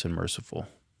gracious and merciful.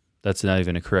 That's not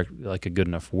even a good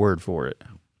enough word for it.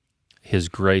 His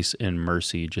grace and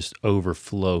mercy just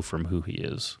overflow from who he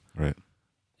is. Right.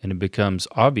 And it becomes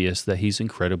obvious that he's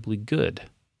incredibly good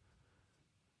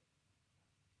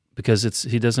because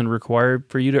he doesn't require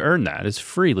for you to earn that. It's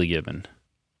freely given.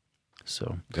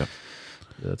 So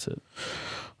that's it.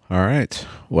 All right.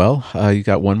 Well, you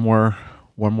got one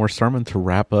more sermon to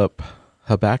wrap up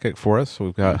Habakkuk for us.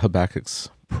 We've got Habakkuk's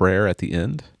prayer at the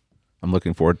end. I'm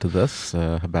looking forward to this,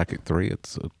 Habakkuk 3.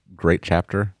 It's a great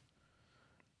chapter,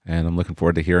 and I'm looking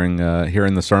forward to hearing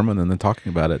the sermon and then talking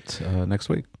about it next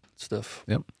week. Stuff.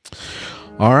 Yep.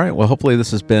 All right. Well, hopefully this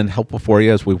has been helpful for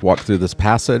you as we've walked through this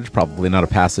passage. Probably not a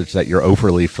passage that you're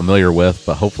overly familiar with,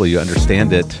 but hopefully you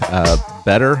understand it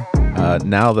better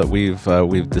now that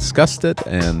we've discussed it,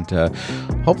 and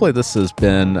hopefully this has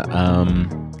been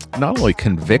not only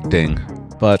convicting,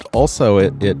 but also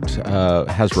it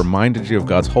has reminded you of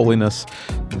God's holiness,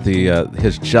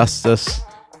 His justice,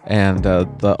 and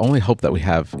the only hope that we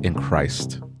have in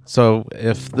Christ. So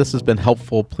if this has been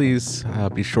helpful, please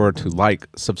be sure to like,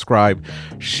 subscribe,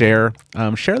 share.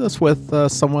 Share this with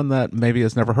someone that maybe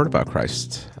has never heard about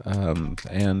Christ,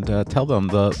 and tell them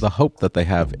the hope that they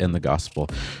have in the gospel.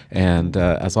 And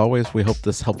as always, we hope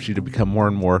this helps you to become more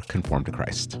and more conformed to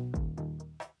Christ.